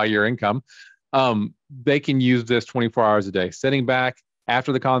verify your income. They can use this 24 hours a day, sitting back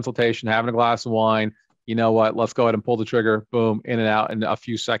after the consultation, having a glass of wine. You know what? Let's go ahead and pull the trigger. Boom, in and out in a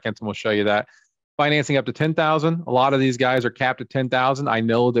few seconds, and we'll show you that. Financing up to 10,000. A lot of these guys are capped at 10,000. I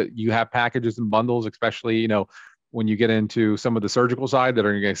know that you have packages and bundles, especially when you get into some of the surgical side that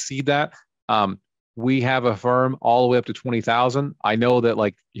are going to exceed that. We have Affirm all the way up to 20,000. I know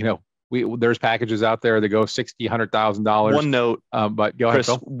that there's packages out there that go $60,000, $100,000. One note, but go Chris,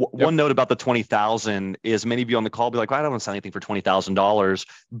 ahead, Phil. One note about the 20,000 is many of you on the call be like, well, I don't want to sell anything for $20,000,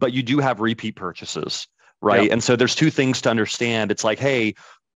 but you do have repeat purchases, right? Yep. And so there's two things to understand. It's like, hey,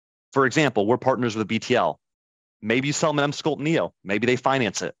 for example, we're partners with BTL. Maybe you sell them an Emsculpt Neo. Maybe they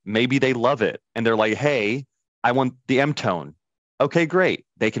finance it. Maybe they love it. And they're like, hey, I want the M-Tone. Okay, great.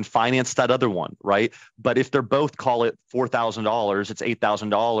 They can finance that other one, right? But if they're both, call it $4,000, it's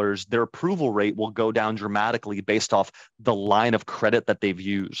 $8,000, their approval rate will go down dramatically based off the line of credit that they've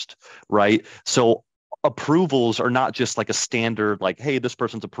used, right? So approvals are not just like a standard, like, hey, this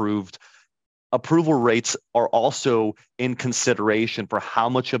person's approved. Approval rates are also in consideration for how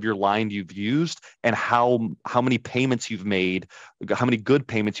much of your line you've used and how many payments you've made, how many good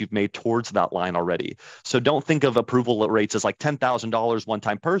payments you've made towards that line already. So don't think of approval rates as like $10,000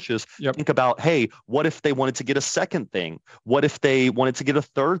 one-time purchase. Yep. Think about, hey, what if they wanted to get a second thing? What if they wanted to get a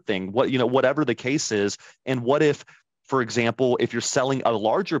third thing? Whatever the case is, and what if For example, if you're selling a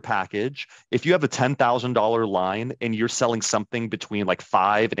larger package, if you have a $10,000 line and you're selling something between like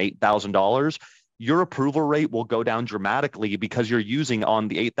 $5,000 and $8,000, your approval rate will go down dramatically because you're using, on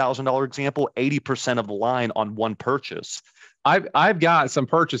the $8,000 example, 80% of the line on one purchase. I've got some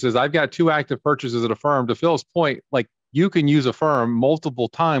purchases. I've got 2 active purchases at Affirm. To Phil's point, like, you can use Affirm multiple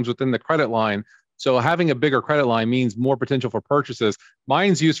times within the credit line. So having a bigger credit line means more potential for purchases.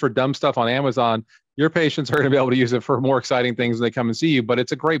 Mine's used for dumb stuff on Amazon. Your patients are going to be able to use it for more exciting things when they come and see you. But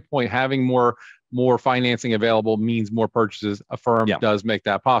it's a great point. Having more financing available means more purchases. Affirm does make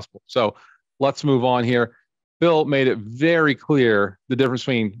that possible. So let's move on here. Phil made it very clear the difference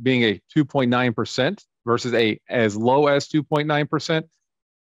between being a 2.9% versus a as low as 2.9%.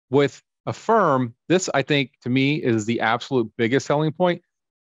 With Affirm, this, I think, to me, is the absolute biggest selling point.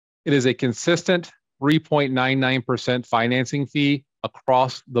 It is a consistent 3.99% financing fee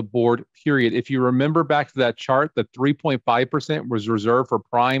across the board, period. If you remember back to that chart, the 3.5% was reserved for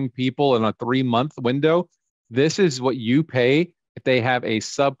prime people in a 3-month window. This is what you pay if they have a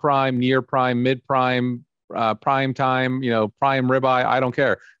subprime, near prime, mid prime, prime time, prime ribeye, I don't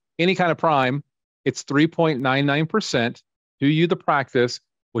care. Any kind of prime, it's 3.99% to you, the practice,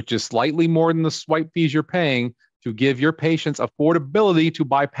 which is slightly more than the swipe fees you're paying, to give your patients affordability to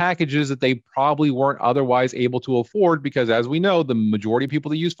buy packages that they probably weren't otherwise able to afford, because as we know, the majority of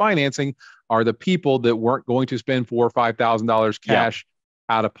people that use financing are the people that weren't going to spend $4,000 or $5,000 cash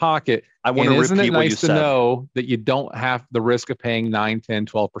out of pocket. I want to repeat what you said. Isn't it nice to know that you don't have the risk of paying 9, 10,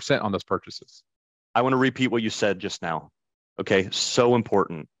 12% on those purchases? I want to repeat what you said just now. Okay, so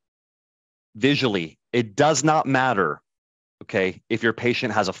important. Visually, it does not matter, okay, if your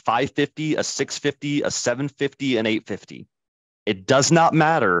patient has a 550, a 650, a 750, an 850. It does not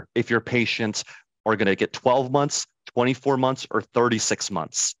matter if your patients are going to get 12 months, 24 months, or 36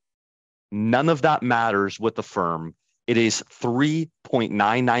 months. None of that matters with Affirm. It is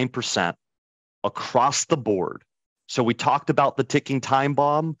 3.99% across the board. So we talked about the ticking time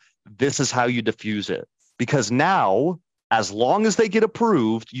bomb. This is how you diffuse it. Because now, as long as they get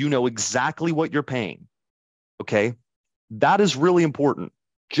approved, you know exactly what you're paying. Okay? That is really important.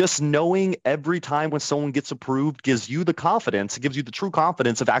 Just knowing every time when someone gets approved gives you the confidence, it gives you the true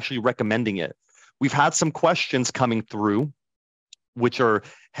confidence of actually recommending it. We've had some questions coming through, which are,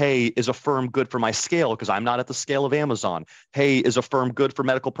 hey, is Affirm good for my scale? Because I'm not at the scale of Amazon. Hey, is Affirm good for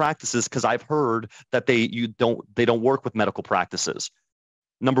medical practices? Because I've heard that they don't work with medical practices.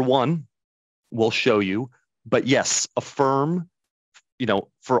 Number one, we'll show you. But yes, Affirm,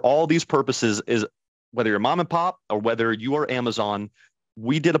 for all these purposes, is whether you're mom and pop or whether you are Amazon,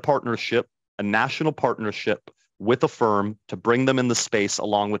 we did a partnership, a national partnership with Affirm to bring them in the space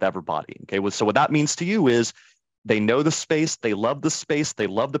along with everybody. Okay, so what that means to you is they know the space, they love the space, they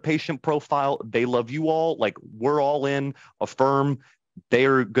love the patient profile, they love you all. Like, we're all in. Affirm, they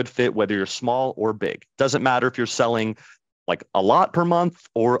are a good fit whether you're small or big. Doesn't matter if you're selling like a lot per month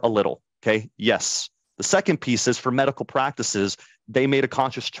or a little. Okay, yes. The second piece is for medical practices. They made a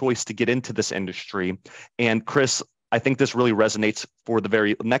conscious choice to get into this industry. And Chris, I think this really resonates for the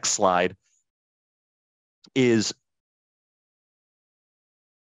very next slide is,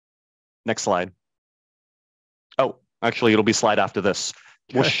 next slide. Oh, actually, it'll be slide after this.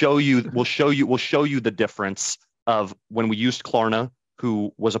 Okay. We'll show you the difference of when we used Klarna,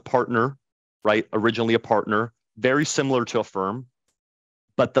 who was a partner, right? Originally a partner, very similar to Affirm.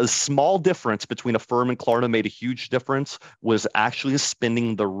 But the small difference between Affirm and Klarna made a huge difference was actually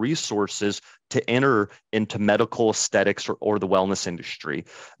spending the resources to enter into medical aesthetics or the wellness industry.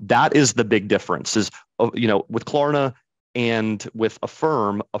 That is the big difference. Is with Klarna and with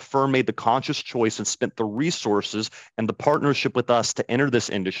Affirm made the conscious choice and spent the resources and the partnership with us to enter this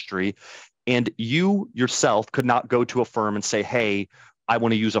industry. And you yourself could not go to Affirm and say, hey, I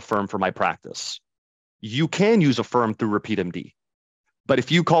want to use Affirm for my practice. You can use Affirm through RepeatMD. But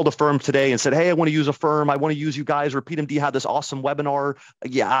if you called Affirm today and said, hey, I want to use Affirm, I want to use you guys, RepeatMD had this awesome webinar,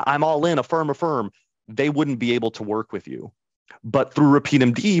 yeah, I'm all in, Affirm, they wouldn't be able to work with you. But through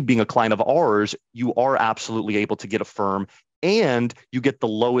RepeatMD being a client of ours, you are absolutely able to get Affirm, and you get the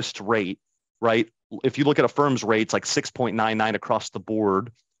lowest rate, right? If you look at Affirm's rates, like 6.99 across the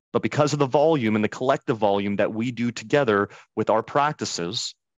board, but because of the volume and the collective volume that we do together with our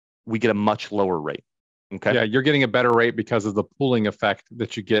practices, we get a much lower rate. Okay. Yeah, you're getting a better rate because of the pooling effect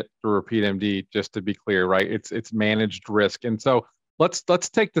that you get through RepeatMD, just to be clear, right? It's managed risk. And so let's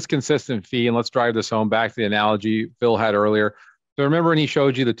take this consistent fee and let's drive this home back to the analogy Phil had earlier. So remember when he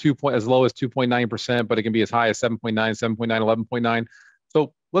showed you the as low as 2.9%, but it can be as high as 7.9, 7.9, 11.9.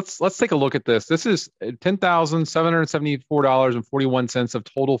 So let's take a look at this. This is $10,774.41 of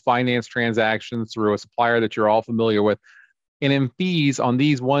total finance transactions through a supplier that you're all familiar with. And in fees on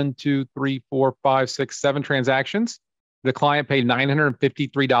these 1, 2, 3, 4, 5, 6, 7 transactions, the client paid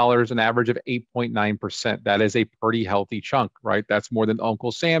 $953, an average of 8.9%. That is a pretty healthy chunk, right? That's more than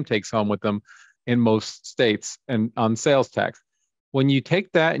Uncle Sam takes home with them in most states and on sales tax. When you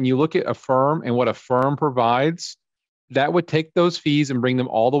take that and you look at Affirm and what Affirm provides, that would take those fees and bring them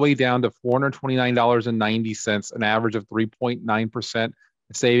all the way down to $429.90, an average of 3.9%,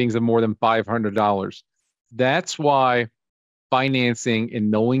 savings of more than $500. That's why financing and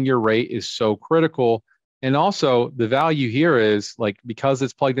knowing your rate is so critical. And also the value here is like, because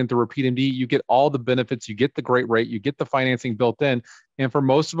it's plugged into Repeat MD, you get all the benefits, you get the great rate, you get the financing built in. And for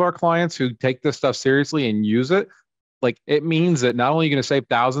most of our clients who take this stuff seriously and use it, like it means that not only are you going to save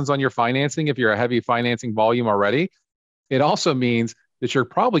thousands on your financing if you're a heavy financing volume already, it also means that you're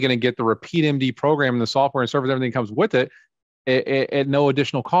probably going to get the Repeat MD program and the software and service, everything comes with it at no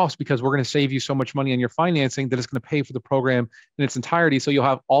additional cost, because we're going to save you so much money on your financing that it's going to pay for the program in its entirety. So you'll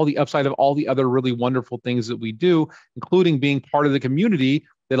have all the upside of all the other really wonderful things that we do, including being part of the community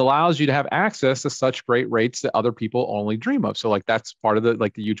that allows you to have access to such great rates that other people only dream of. So like that's part of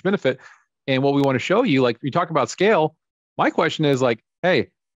the huge benefit. And what we want to show you, like you talk about scale, my question is like,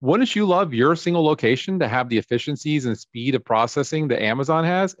 hey, wouldn't you love your single location to have the efficiencies and speed of processing that Amazon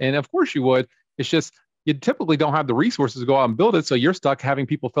has? And of course you would. It's just you typically don't have the resources to go out and build it. So you're stuck having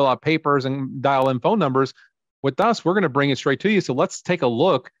people fill out papers and dial in phone numbers. With us, we're going to bring it straight to you. So let's take a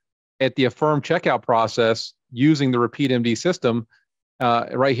look at the Affirm checkout process using the Repeat MD system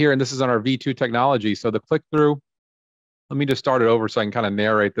right here. And this is on our V2 technology. So the click through, let me just start it over so I can kind of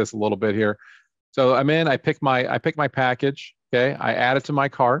narrate this a little bit here. So I'm in, I pick my package. Okay. I add it to my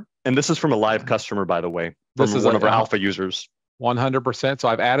cart. And this is from a live customer, by the way. This is one of our alpha users. 100%. So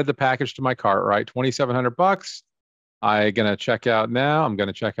I've added the package to my cart, right? $2,700. I'm going to check out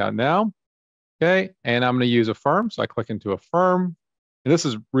now. Okay. And I'm going to use Affirm. So I click into Affirm. And this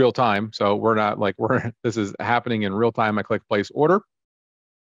is real time. So we're not like, this is happening in real time. I click place order. It's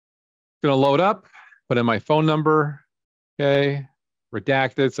going to load up, put in my phone number. Okay.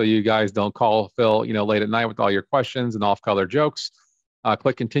 Redacted. So you guys don't call Phil, late at night with all your questions and off-color jokes.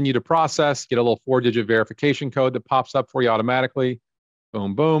 Click continue to process, get a little 4-digit verification code that pops up for you automatically.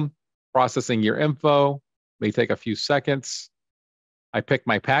 Boom, boom. Processing your info. May take a few seconds. I pick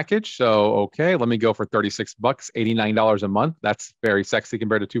my package. So, okay, let me go for $36, $89 a month. That's very sexy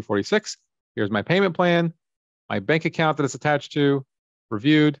compared to $246. Here's my payment plan, my bank account that it's attached to,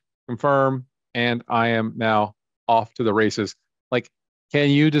 reviewed, confirm, and I am now off to the races. Like, can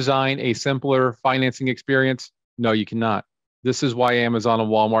you design a simpler financing experience? No, you cannot. This is why Amazon and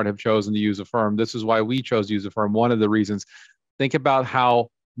Walmart have chosen to use Affirm. This is why we chose to use Affirm. One of the reasons. Think about how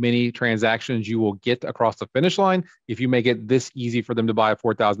many transactions you will get across the finish line if you make it this easy for them to buy a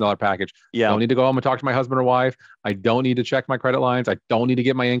 $4,000 package. Yeah. I don't need to go home and talk to my husband or wife. I don't need to check my credit lines. I don't need to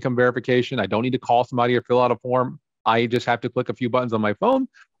get my income verification. I don't need to call somebody or fill out a form. I just have to click a few buttons on my phone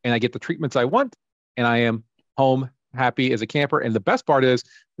and I get the treatments I want. And I am home happy as a camper. And the best part is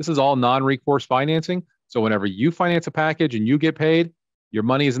this is all non-recourse financing. So whenever you finance a package and you get paid, your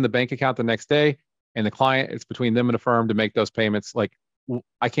money is in the bank account the next day, and the client, it's between them and Affirm to make those payments. Like,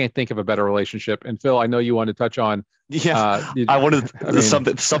 I can't think of a better relationship. And Phil, I know you wanted to touch on. Yeah,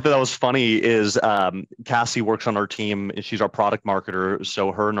 something that was funny is Cassie works on our team. She's our product marketer.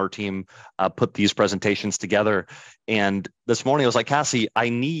 So her and our team put these presentations together. And this morning I was like, Cassie, I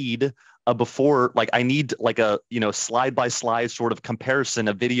need a slide by slide sort of comparison,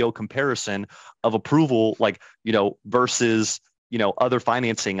 a video comparison of approval, versus, other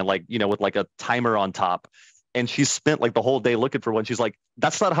financing and with like a timer on top. And she spent like the whole day looking for one. She's like,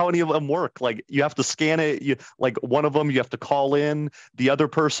 that's not how any of them work. Like you have to scan it. One of them, you have to call in. The other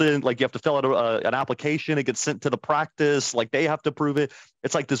person, you have to fill out an application. It gets sent to the practice. They have to prove it.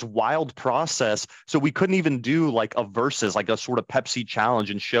 It's like this wild process. So we couldn't even do like a versus, like a sort of Pepsi challenge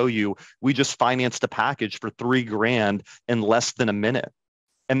and show you, we just financed a package for $3,000 in less than a minute.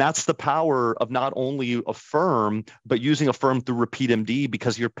 And that's the power of not only Affirm, but using Affirm through Repeat MD,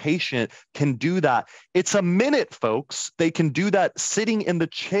 because your patient can do that. It's a minute, folks. They can do that sitting in the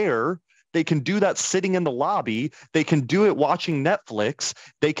chair. They can do that sitting in the lobby. They can do it watching Netflix.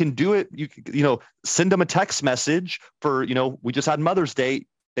 They can do it, send them a text message for, we just had Mother's Day.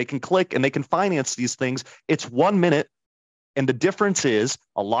 They can click and they can finance these things. It's 1 minute. And the difference is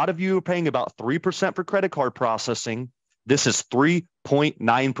a lot of you are paying about 3% for credit card processing. This is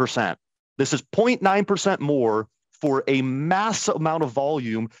 3.9%. This is 0.9% more for a massive amount of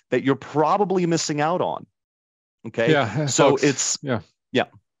volume that you're probably missing out on. Okay. Yeah. So folks, it's, yeah.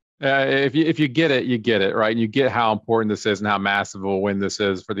 If you get it, you get it, right? And you get how important this is and how massive of a win this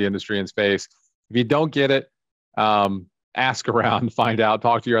is for the industry and space. If you don't get it, ask around, find out,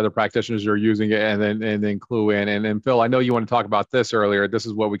 talk to your other practitioners who are using it, and then clue in. And Phil, I know you want to talk about this earlier. This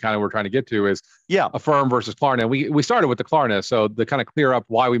is what we kind of were trying to get to is Affirm versus Klarna. We started with the Klarna, so to kind of clear up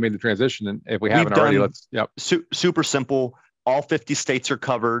why we made the transition. And if we haven't already, let's super simple. All 50 states are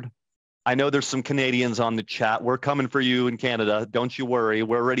covered. I know there's some Canadians on the chat. We're coming for you in Canada. Don't you worry.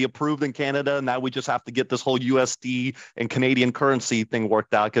 We're already approved in Canada. Now we just have to get this whole USD and Canadian currency thing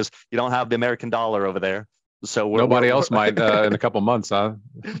worked out because you don't have the American dollar over there. So nobody else might in a couple months, huh?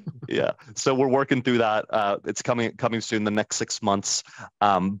 Yeah. So we're working through that. It's coming soon, the next 6 months.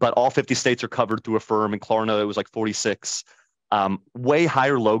 But all 50 states are covered through Affirm. And Klarna, it was like 46. Way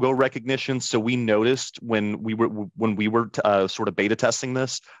higher logo recognition. So we noticed when we were sort of beta testing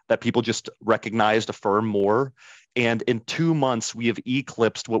this that people just recognized Affirm more. And in 2 months, we have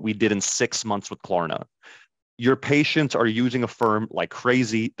eclipsed what we did in 6 months with Klarna. Your patients are using Affirm like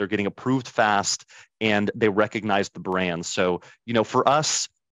crazy. They're getting approved fast, and they recognize the brand. So, for us,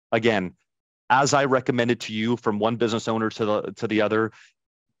 again, as I recommended to you from one business owner to the other,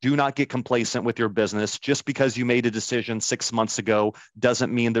 do not get complacent with your business. Just because you made a decision 6 months ago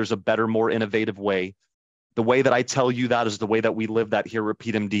doesn't mean there's a better, more innovative way. The way that I tell you that is the way that we live that here at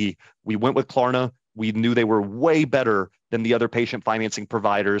PatientMD. We went with Klarna. We knew they were way better than the other patient financing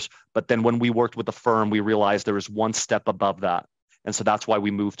providers. But then when we worked with Affirm, we realized there was one step above that. And so that's why we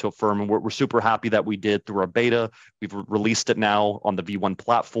moved to Affirm. And we're super happy that we did through our beta. We've released it now on the V1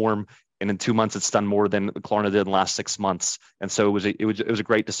 platform. And in 2 months, it's done more than Klarna did in the last 6 months. And so it was a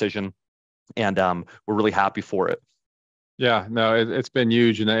great decision. And we're really happy for it. Yeah, no, it's been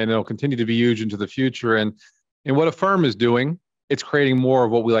huge, and it'll continue to be huge into the future. And what Affirm is doing, it's creating more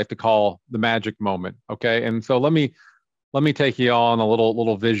of what we like to call the magic moment. Okay, and so let me take you on a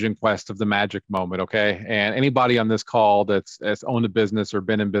little vision quest of the magic moment. Okay, and anybody on this call that's owned a business or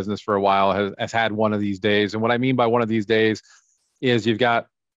been in business for a while has had one of these days. And what I mean by one of these days is you've got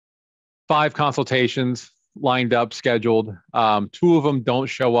 5 consultations lined up, scheduled. 2 of them don't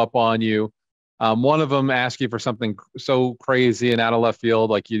show up on you. One of them asks you for something so crazy and out of left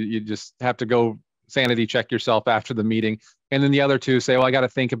field, like you just have to go sanity check yourself after the meeting. And then the other 2 say, well, I got to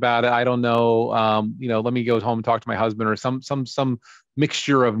think about it. I don't know. Let me go home and talk to my husband, or some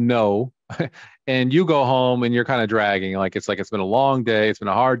mixture of no. And you go home and you're kind of dragging, like it's been a long day. It's been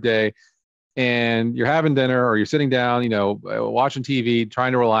a hard day. And you're having dinner or you're sitting down, watching TV,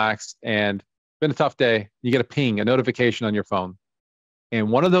 trying to relax, and it's been a tough day. You get a ping, a notification on your phone. And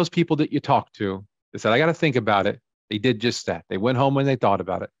one of those people that you talked to, they said, I got to think about it. They did just that. They went home and they thought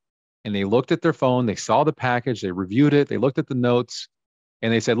about it. And they looked at their phone. They saw the package. They reviewed it. They looked at the notes.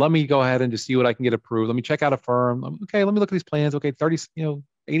 And they said, let me go ahead and just see what I can get approved. Let me check out Affirm. Okay, let me look at these plans. Okay, 30,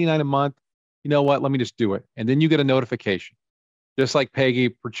 $89 a month. You know what? Let me just do it. And then you get a notification. Just like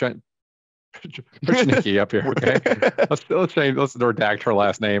Peggy Perchnicki up here. Okay. let's redact her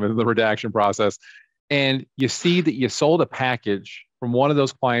last name in the redaction process. And you see that you sold a package from one of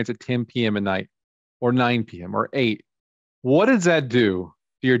those clients at 10 p.m. at night, or 9 p.m. or 8. What does that do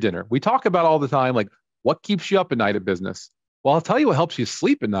to your dinner? We talk about all the time, like, what keeps you up at night at business? Well, I'll tell you what helps you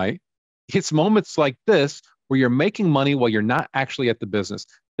sleep at night. It's moments like this where you're making money while you're not actually at the business.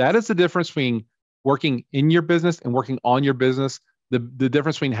 That is the difference between working in your business and working on your business. The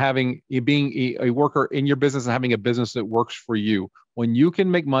difference between being a worker in your business and having a business that works for you. When you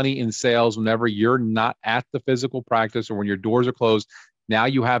can make money in sales whenever you're not at the physical practice or when your doors are closed, now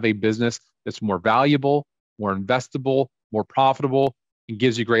you have a business that's more valuable, more investable, more profitable, and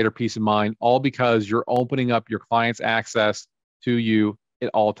gives you greater peace of mind, all because you're opening up your clients' access to you at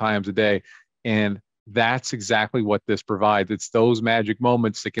all times a day. And that's exactly what this provides. It's those magic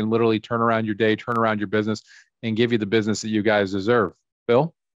moments that can literally turn around your day, turn around your business, and give you the business that you guys deserve.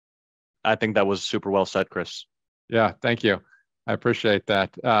 Bill? I think that was super well said, Chris. Yeah, thank you. I appreciate that.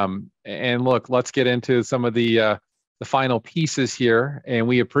 And look, let's get into some of the final pieces here. And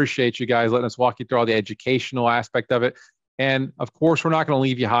we appreciate you guys letting us walk you through all the educational aspect of it. And of course, we're not going to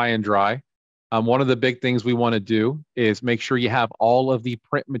leave you high and dry. One of the big things we want to do is make sure you have all of the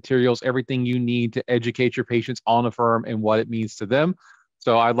print materials, everything you need to educate your patients on Affirm and what it means to them.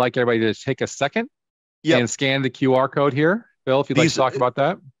 So I'd like everybody to take a second and scan the QR code here. Bill, if you'd like to talk about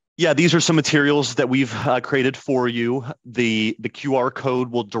that. Yeah, these are some materials that we've created for you. The QR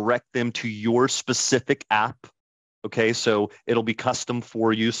code will direct them to your specific app. Okay, so it'll be custom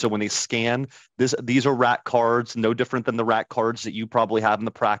for you. So when they scan these are rack cards, no different than the rack cards that you probably have in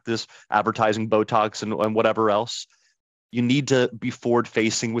the practice, advertising Botox and whatever else. You need to be forward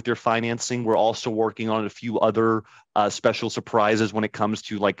facing with your financing. We're also working on a few other special surprises when it comes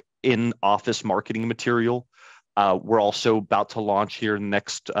to like in-office marketing material. We're also about to launch here in the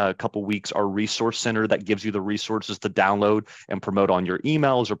next couple weeks our resource center that gives you the resources to download and promote on your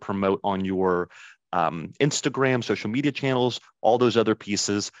emails or promote on your Instagram, social media channels, all those other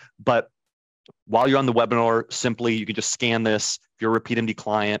pieces. But while you're on the webinar, simply you can just scan this. If you're a Repeat MD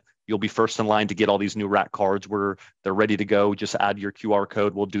client, you'll be first in line to get all these new rack cards where they're ready to go. Just add your QR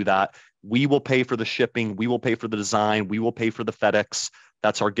code. We'll do that. We will pay for the shipping. We will pay for the design. We will pay for the FedEx.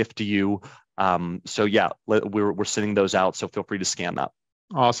 That's our gift to you. So yeah, we're sending those out. So feel free to scan that.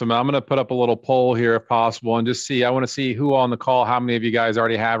 Awesome. I'm going to put up a little poll here if possible and just see, I want to see who on the call, how many of you guys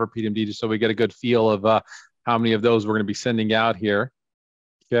already have Repeat MD, just so we get a good feel of how many of those we're going to be sending out here.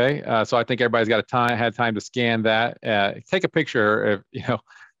 Okay. So I think everybody's had time to scan that. Take a picture if,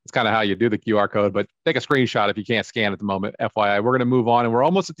 it's kind of how you do the QR code, but take a screenshot if you can't scan at the moment. FYI, we're going to move on and we're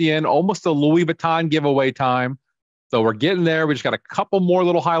almost at the end, almost a Louis Vuitton giveaway time. So we're getting there. We just got a couple more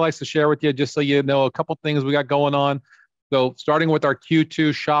little highlights to share with you, just so you know a couple things we got going on. So starting with our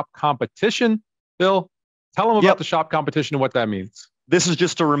Q2 shop competition, Bill, tell them about the shop competition and what that means. This is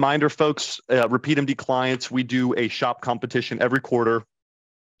just a reminder, folks, Repeat MD clients, we do a shop competition every quarter.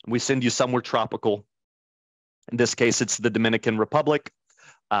 We send you somewhere tropical. In this case, it's the Dominican Republic.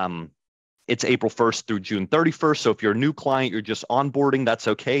 It's April 1st through June 31st. So if you're a new client, you're just onboarding, that's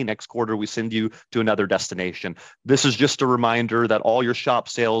okay. Next quarter, we send you to another destination. This is just a reminder that all your shop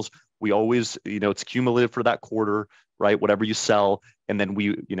sales, we always, it's cumulative for that quarter, right? Whatever you sell, and then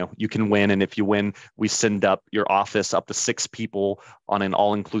you can win. And if you win, we send up your office up to 6 people on an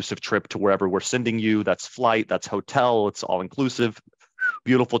all-inclusive trip to wherever we're sending you. That's flight, that's hotel, it's all-inclusive.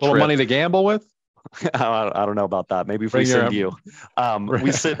 Beautiful trip. A little money to gamble with? I don't know about that. Maybe if we send you,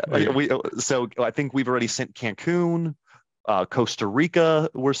 so I think we've already sent Cancun, Costa Rica.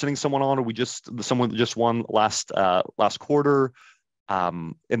 We're sending someone on, or someone just won last quarter.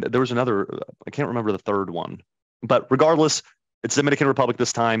 And there was another, I can't remember the third one, but regardless, it's Dominican Republic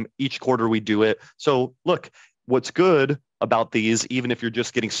this time. Each quarter we do it. So look, what's good about these, even if you're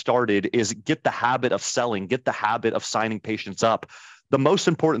just getting started, is get the habit of selling, get the habit of signing patients up. The most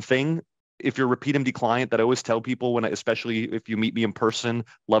important thing, if you're a Repeat MD client, that I always tell people especially if you meet me in person,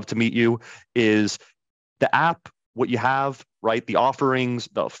 love to meet you, is the app, what you have, right? The offerings,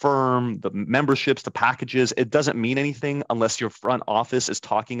 the Affirm, the memberships, the packages, it doesn't mean anything unless your front office is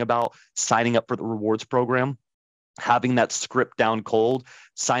talking about signing up for the rewards program. Having that script down cold,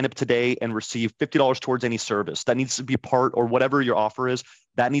 sign up today and receive $50 towards any service. That needs to be part, or whatever your offer is,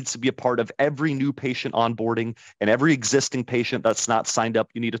 that needs to be a part of every new patient onboarding, and every existing patient that's not signed up,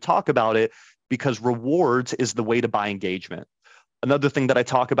 you need to talk about it, because rewards is the way to buy engagement. Another thing that I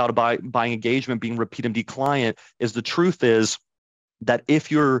talk about buying engagement, being Repeat MD client, is the truth is that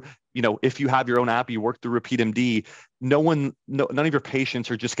if you have your own app, you work through Repeat MD, none of your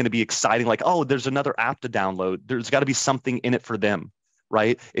patients are just going to be exciting, like, oh, there's another app to download. There's got to be something in it for them,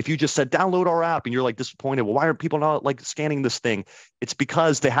 right? If you just said, download our app, and you're like disappointed, well, why aren't people not like scanning this thing? It's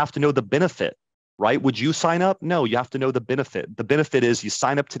because they have to know the benefit, right? Would you sign up? No, you have to know the benefit. The benefit is you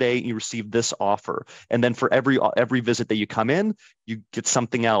sign up today and you receive this offer. And then for every visit that you come in, you get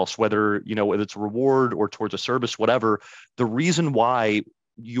something else, whether it's a reward or towards a service, whatever. The reason why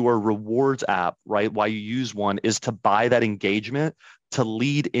your rewards app, right, why you use one, is to buy that engagement, to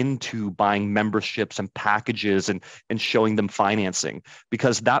lead into buying memberships and packages and showing them financing,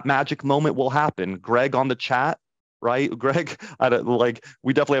 because that magic moment will happen. Greg on the chat, right? Greg,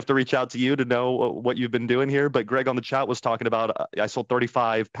 we definitely have to reach out to you to know what you've been doing here. But Greg on the chat was talking about, I sold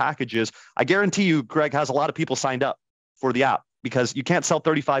 35 packages. I guarantee you, Greg has a lot of people signed up for the app, because you can't sell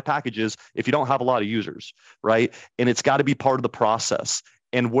 35 packages if you don't have a lot of users, right? And it's got to be part of the process.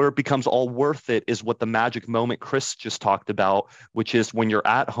 And where it becomes all worth it is what the magic moment Chris just talked about, which is when you're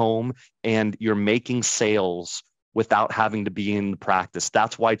at home and you're making sales without having to be in the practice.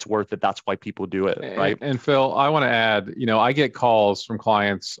 That's why it's worth it. That's why people do it, right? And Phil, I want to add, I get calls from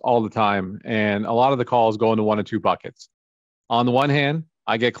clients all the time, and a lot of the calls go into one of two buckets. On the one hand,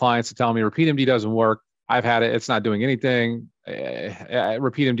 I get clients to tell me Repeat MD doesn't work. I've had it. It's not doing anything.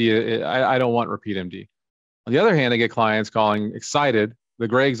 Repeat MD, I don't want Repeat MD. On the other hand, I get clients calling excited, the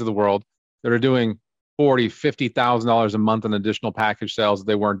Gregs of the world, that are doing $40,000, $50,000 a month in additional package sales that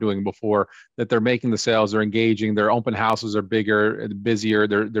they weren't doing before, that they're making the sales, they're engaging, their open houses are bigger, busier,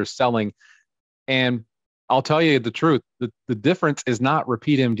 they're selling. And I'll tell you the truth, the difference is not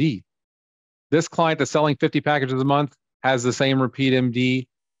Repeat MD. This client that's selling 50 packages a month has the same Repeat MD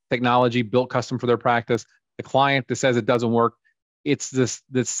technology built custom for their practice. The client that says it doesn't work it's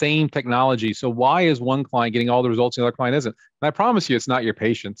the same technology. So why is one client getting all the results and the other client isn't? And I promise you, it's not your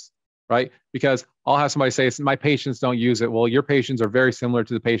patients, right? Because I'll have somebody say, my patients don't use it. Well, your patients are very similar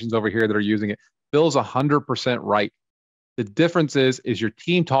to the patients over here that are using it. Bill's 100% right. The difference is your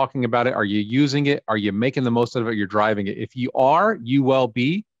team talking about it? Are you using it? Are you making the most of it? You're driving it. If you are, you will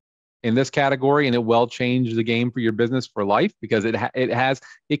be in this category, and it will change the game for your business for life, because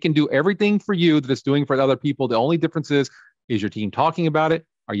it can do everything for you that it's doing for other people. The only difference is your team talking about it?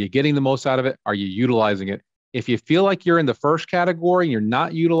 Are you getting the most out of it? Are you utilizing it? If you feel like you're in the first category and you're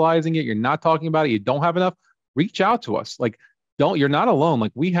not utilizing it, you're not talking about it, you don't have enough, reach out to us. Like, you're not alone.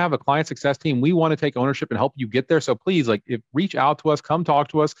 Like, we have a client success team. We want to take ownership and help you get there. So please, like, reach out to us, come talk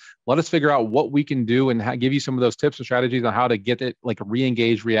to us. Let us figure out what we can do and give you some of those tips and strategies on how to get it like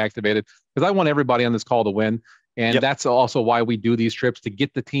re-engaged, reactivated. Because I want everybody on this call to win. And that's also why we do these trips, to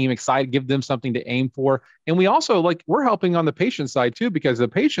get the team excited, give them something to aim for. And we also, like, we're helping on the patient side too, because the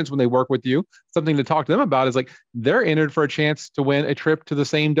patients, when they work with you, something to talk to them about is, like, they're entered for a chance to win a trip to the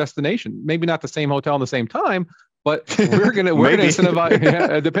same destination. Maybe not the same hotel in the same time, but we're gonna incentivize.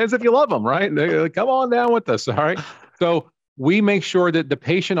 Yeah, it depends if you love them, right? Like, come on down with us, all right? So we make sure that the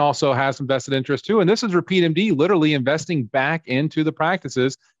patient also has some vested interest too. And this is Repeat MD, literally investing back into the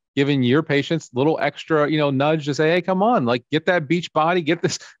practices, giving your patients little extra, nudge to say, hey, come on, like, get that beach body,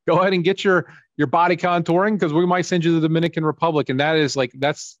 go ahead and get your body contouring, because we might send you to the Dominican Republic. And that's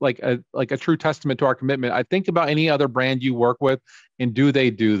like a true testament to our commitment. I think about any other brand you work with, and do they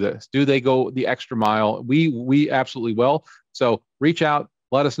do this? Do they go the extra mile? We absolutely will. So reach out,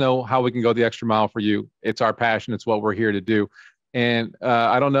 let us know how we can go the extra mile for you. It's our passion. It's what we're here to do. And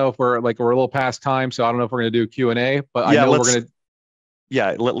I don't know if we're a little past time, so I don't know if we're going to do Q&A, but I know we're going to.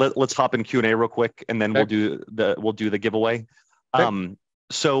 Yeah, let's hop in Q&A real quick, and then we'll do the giveaway. Okay.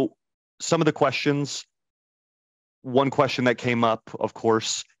 So some of the questions. One question that came up, of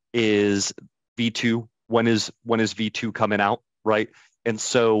course, is V2. When is V2 coming out, right? And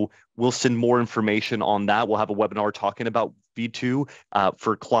so we'll send more information on that. We'll have a webinar talking about V2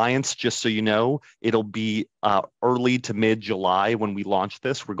 for clients. Just so you know, it'll be early to mid-July when we launch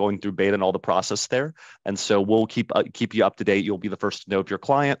this. We're going through beta and all the process there, and so we'll keep you up to date. You'll be the first to know of your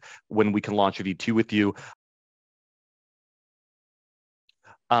client when we can launch a V2 with you.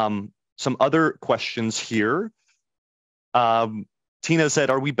 Some other questions here. Tina said,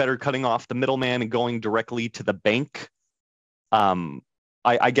 "Are we better cutting off the middleman and going directly to the bank?"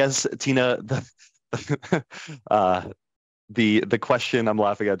 I guess, Tina, the question, I'm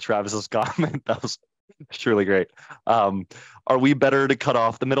laughing at Travis's comment. That was surely great. Are we better to cut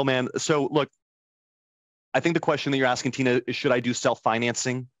off the middleman? So look, I think the question that you're asking, Tina, is, should I do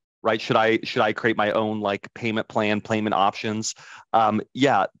self-financing, right? Should I create my own like payment plan, payment options?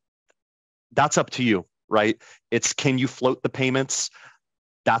 Yeah, that's up to you, right? It's, can you float the payments?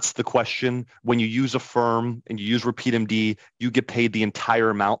 That's the question. When you use Affirm and you use Repeat MD, you get paid the entire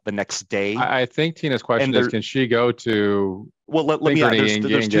amount the next day. I think Tina's question is, can she go to? Well, let me add,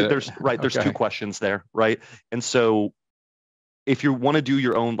 there's two questions there, right? And so if you want to do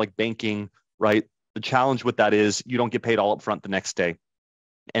your own like banking, right, the challenge with that is you don't get paid all up front the next day.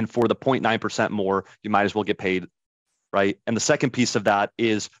 And for the 0.9% more, you might as well get paid, right? And the second piece of that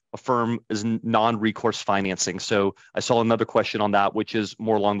is Affirm is non-recourse financing. So I saw another question on that, which is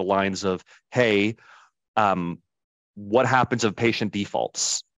more along the lines of, hey, what happens if patient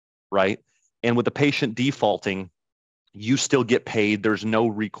defaults, right? And with the patient defaulting, you still get paid. There's no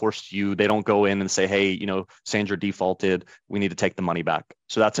recourse to you. They don't go in and say, hey, Sandra defaulted, we need to take the money back.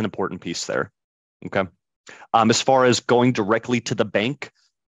 So that's an important piece there. Okay. As far as going directly to the bank,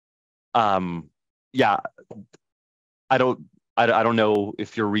 yeah, I don't know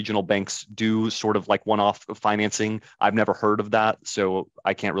if your regional banks do sort of like one-off financing. I've never heard of that, so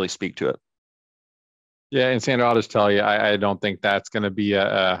I can't really speak to it. Yeah, and Sandra, I'll just tell you, I don't think that's going to be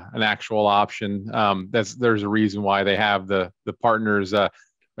an actual option. There's a reason why they have the partners. They're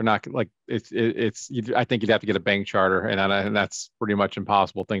not like I think you'd have to get a bank charter, and that's pretty much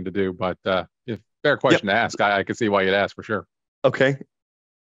impossible thing to do. But fair question to ask. I could see why you'd ask for sure. Okay.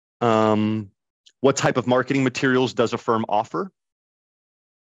 What type of marketing materials does Affirm offer?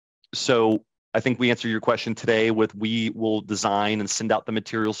 So I think we answered your question today with, we will design and send out the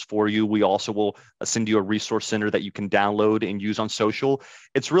materials for you. We also will send you a resource center that you can download and use on social.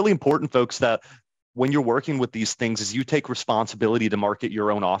 It's really important, folks, that when you're working with these things is you take responsibility to market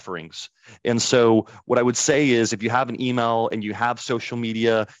your own offerings. And so what I would say is, if you have an email and you have social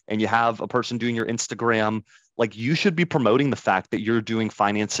media and you have a person doing your Instagram, like, you should be promoting the fact that you're doing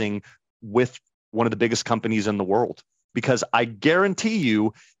financing with one of the biggest companies in the world. because I guarantee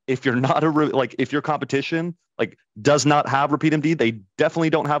you, if you're not if your competition does not have Repeat MD, they definitely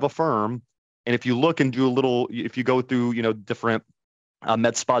don't have Affirm. And if you look and do if you go through, different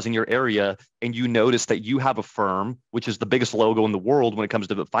med spas in your area, and you notice that you have Affirm, which is the biggest logo in the world when it comes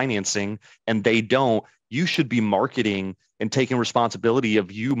to financing, and they don't, you should be marketing and taking responsibility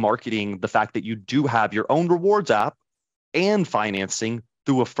of you marketing the fact that you do have your own rewards app and financing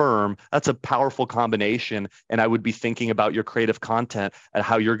through Affirm. That's a powerful combination. And I would be thinking about your creative content and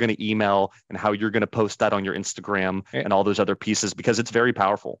how you're going to email and how you're going to post that on your Instagram and all those other pieces, because it's very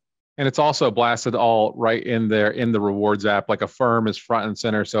powerful. And it's also blasted all right in there in the rewards app. Like Affirm is front and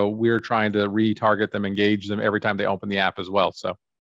center. So we're trying to retarget them, engage them every time they open the app as well. So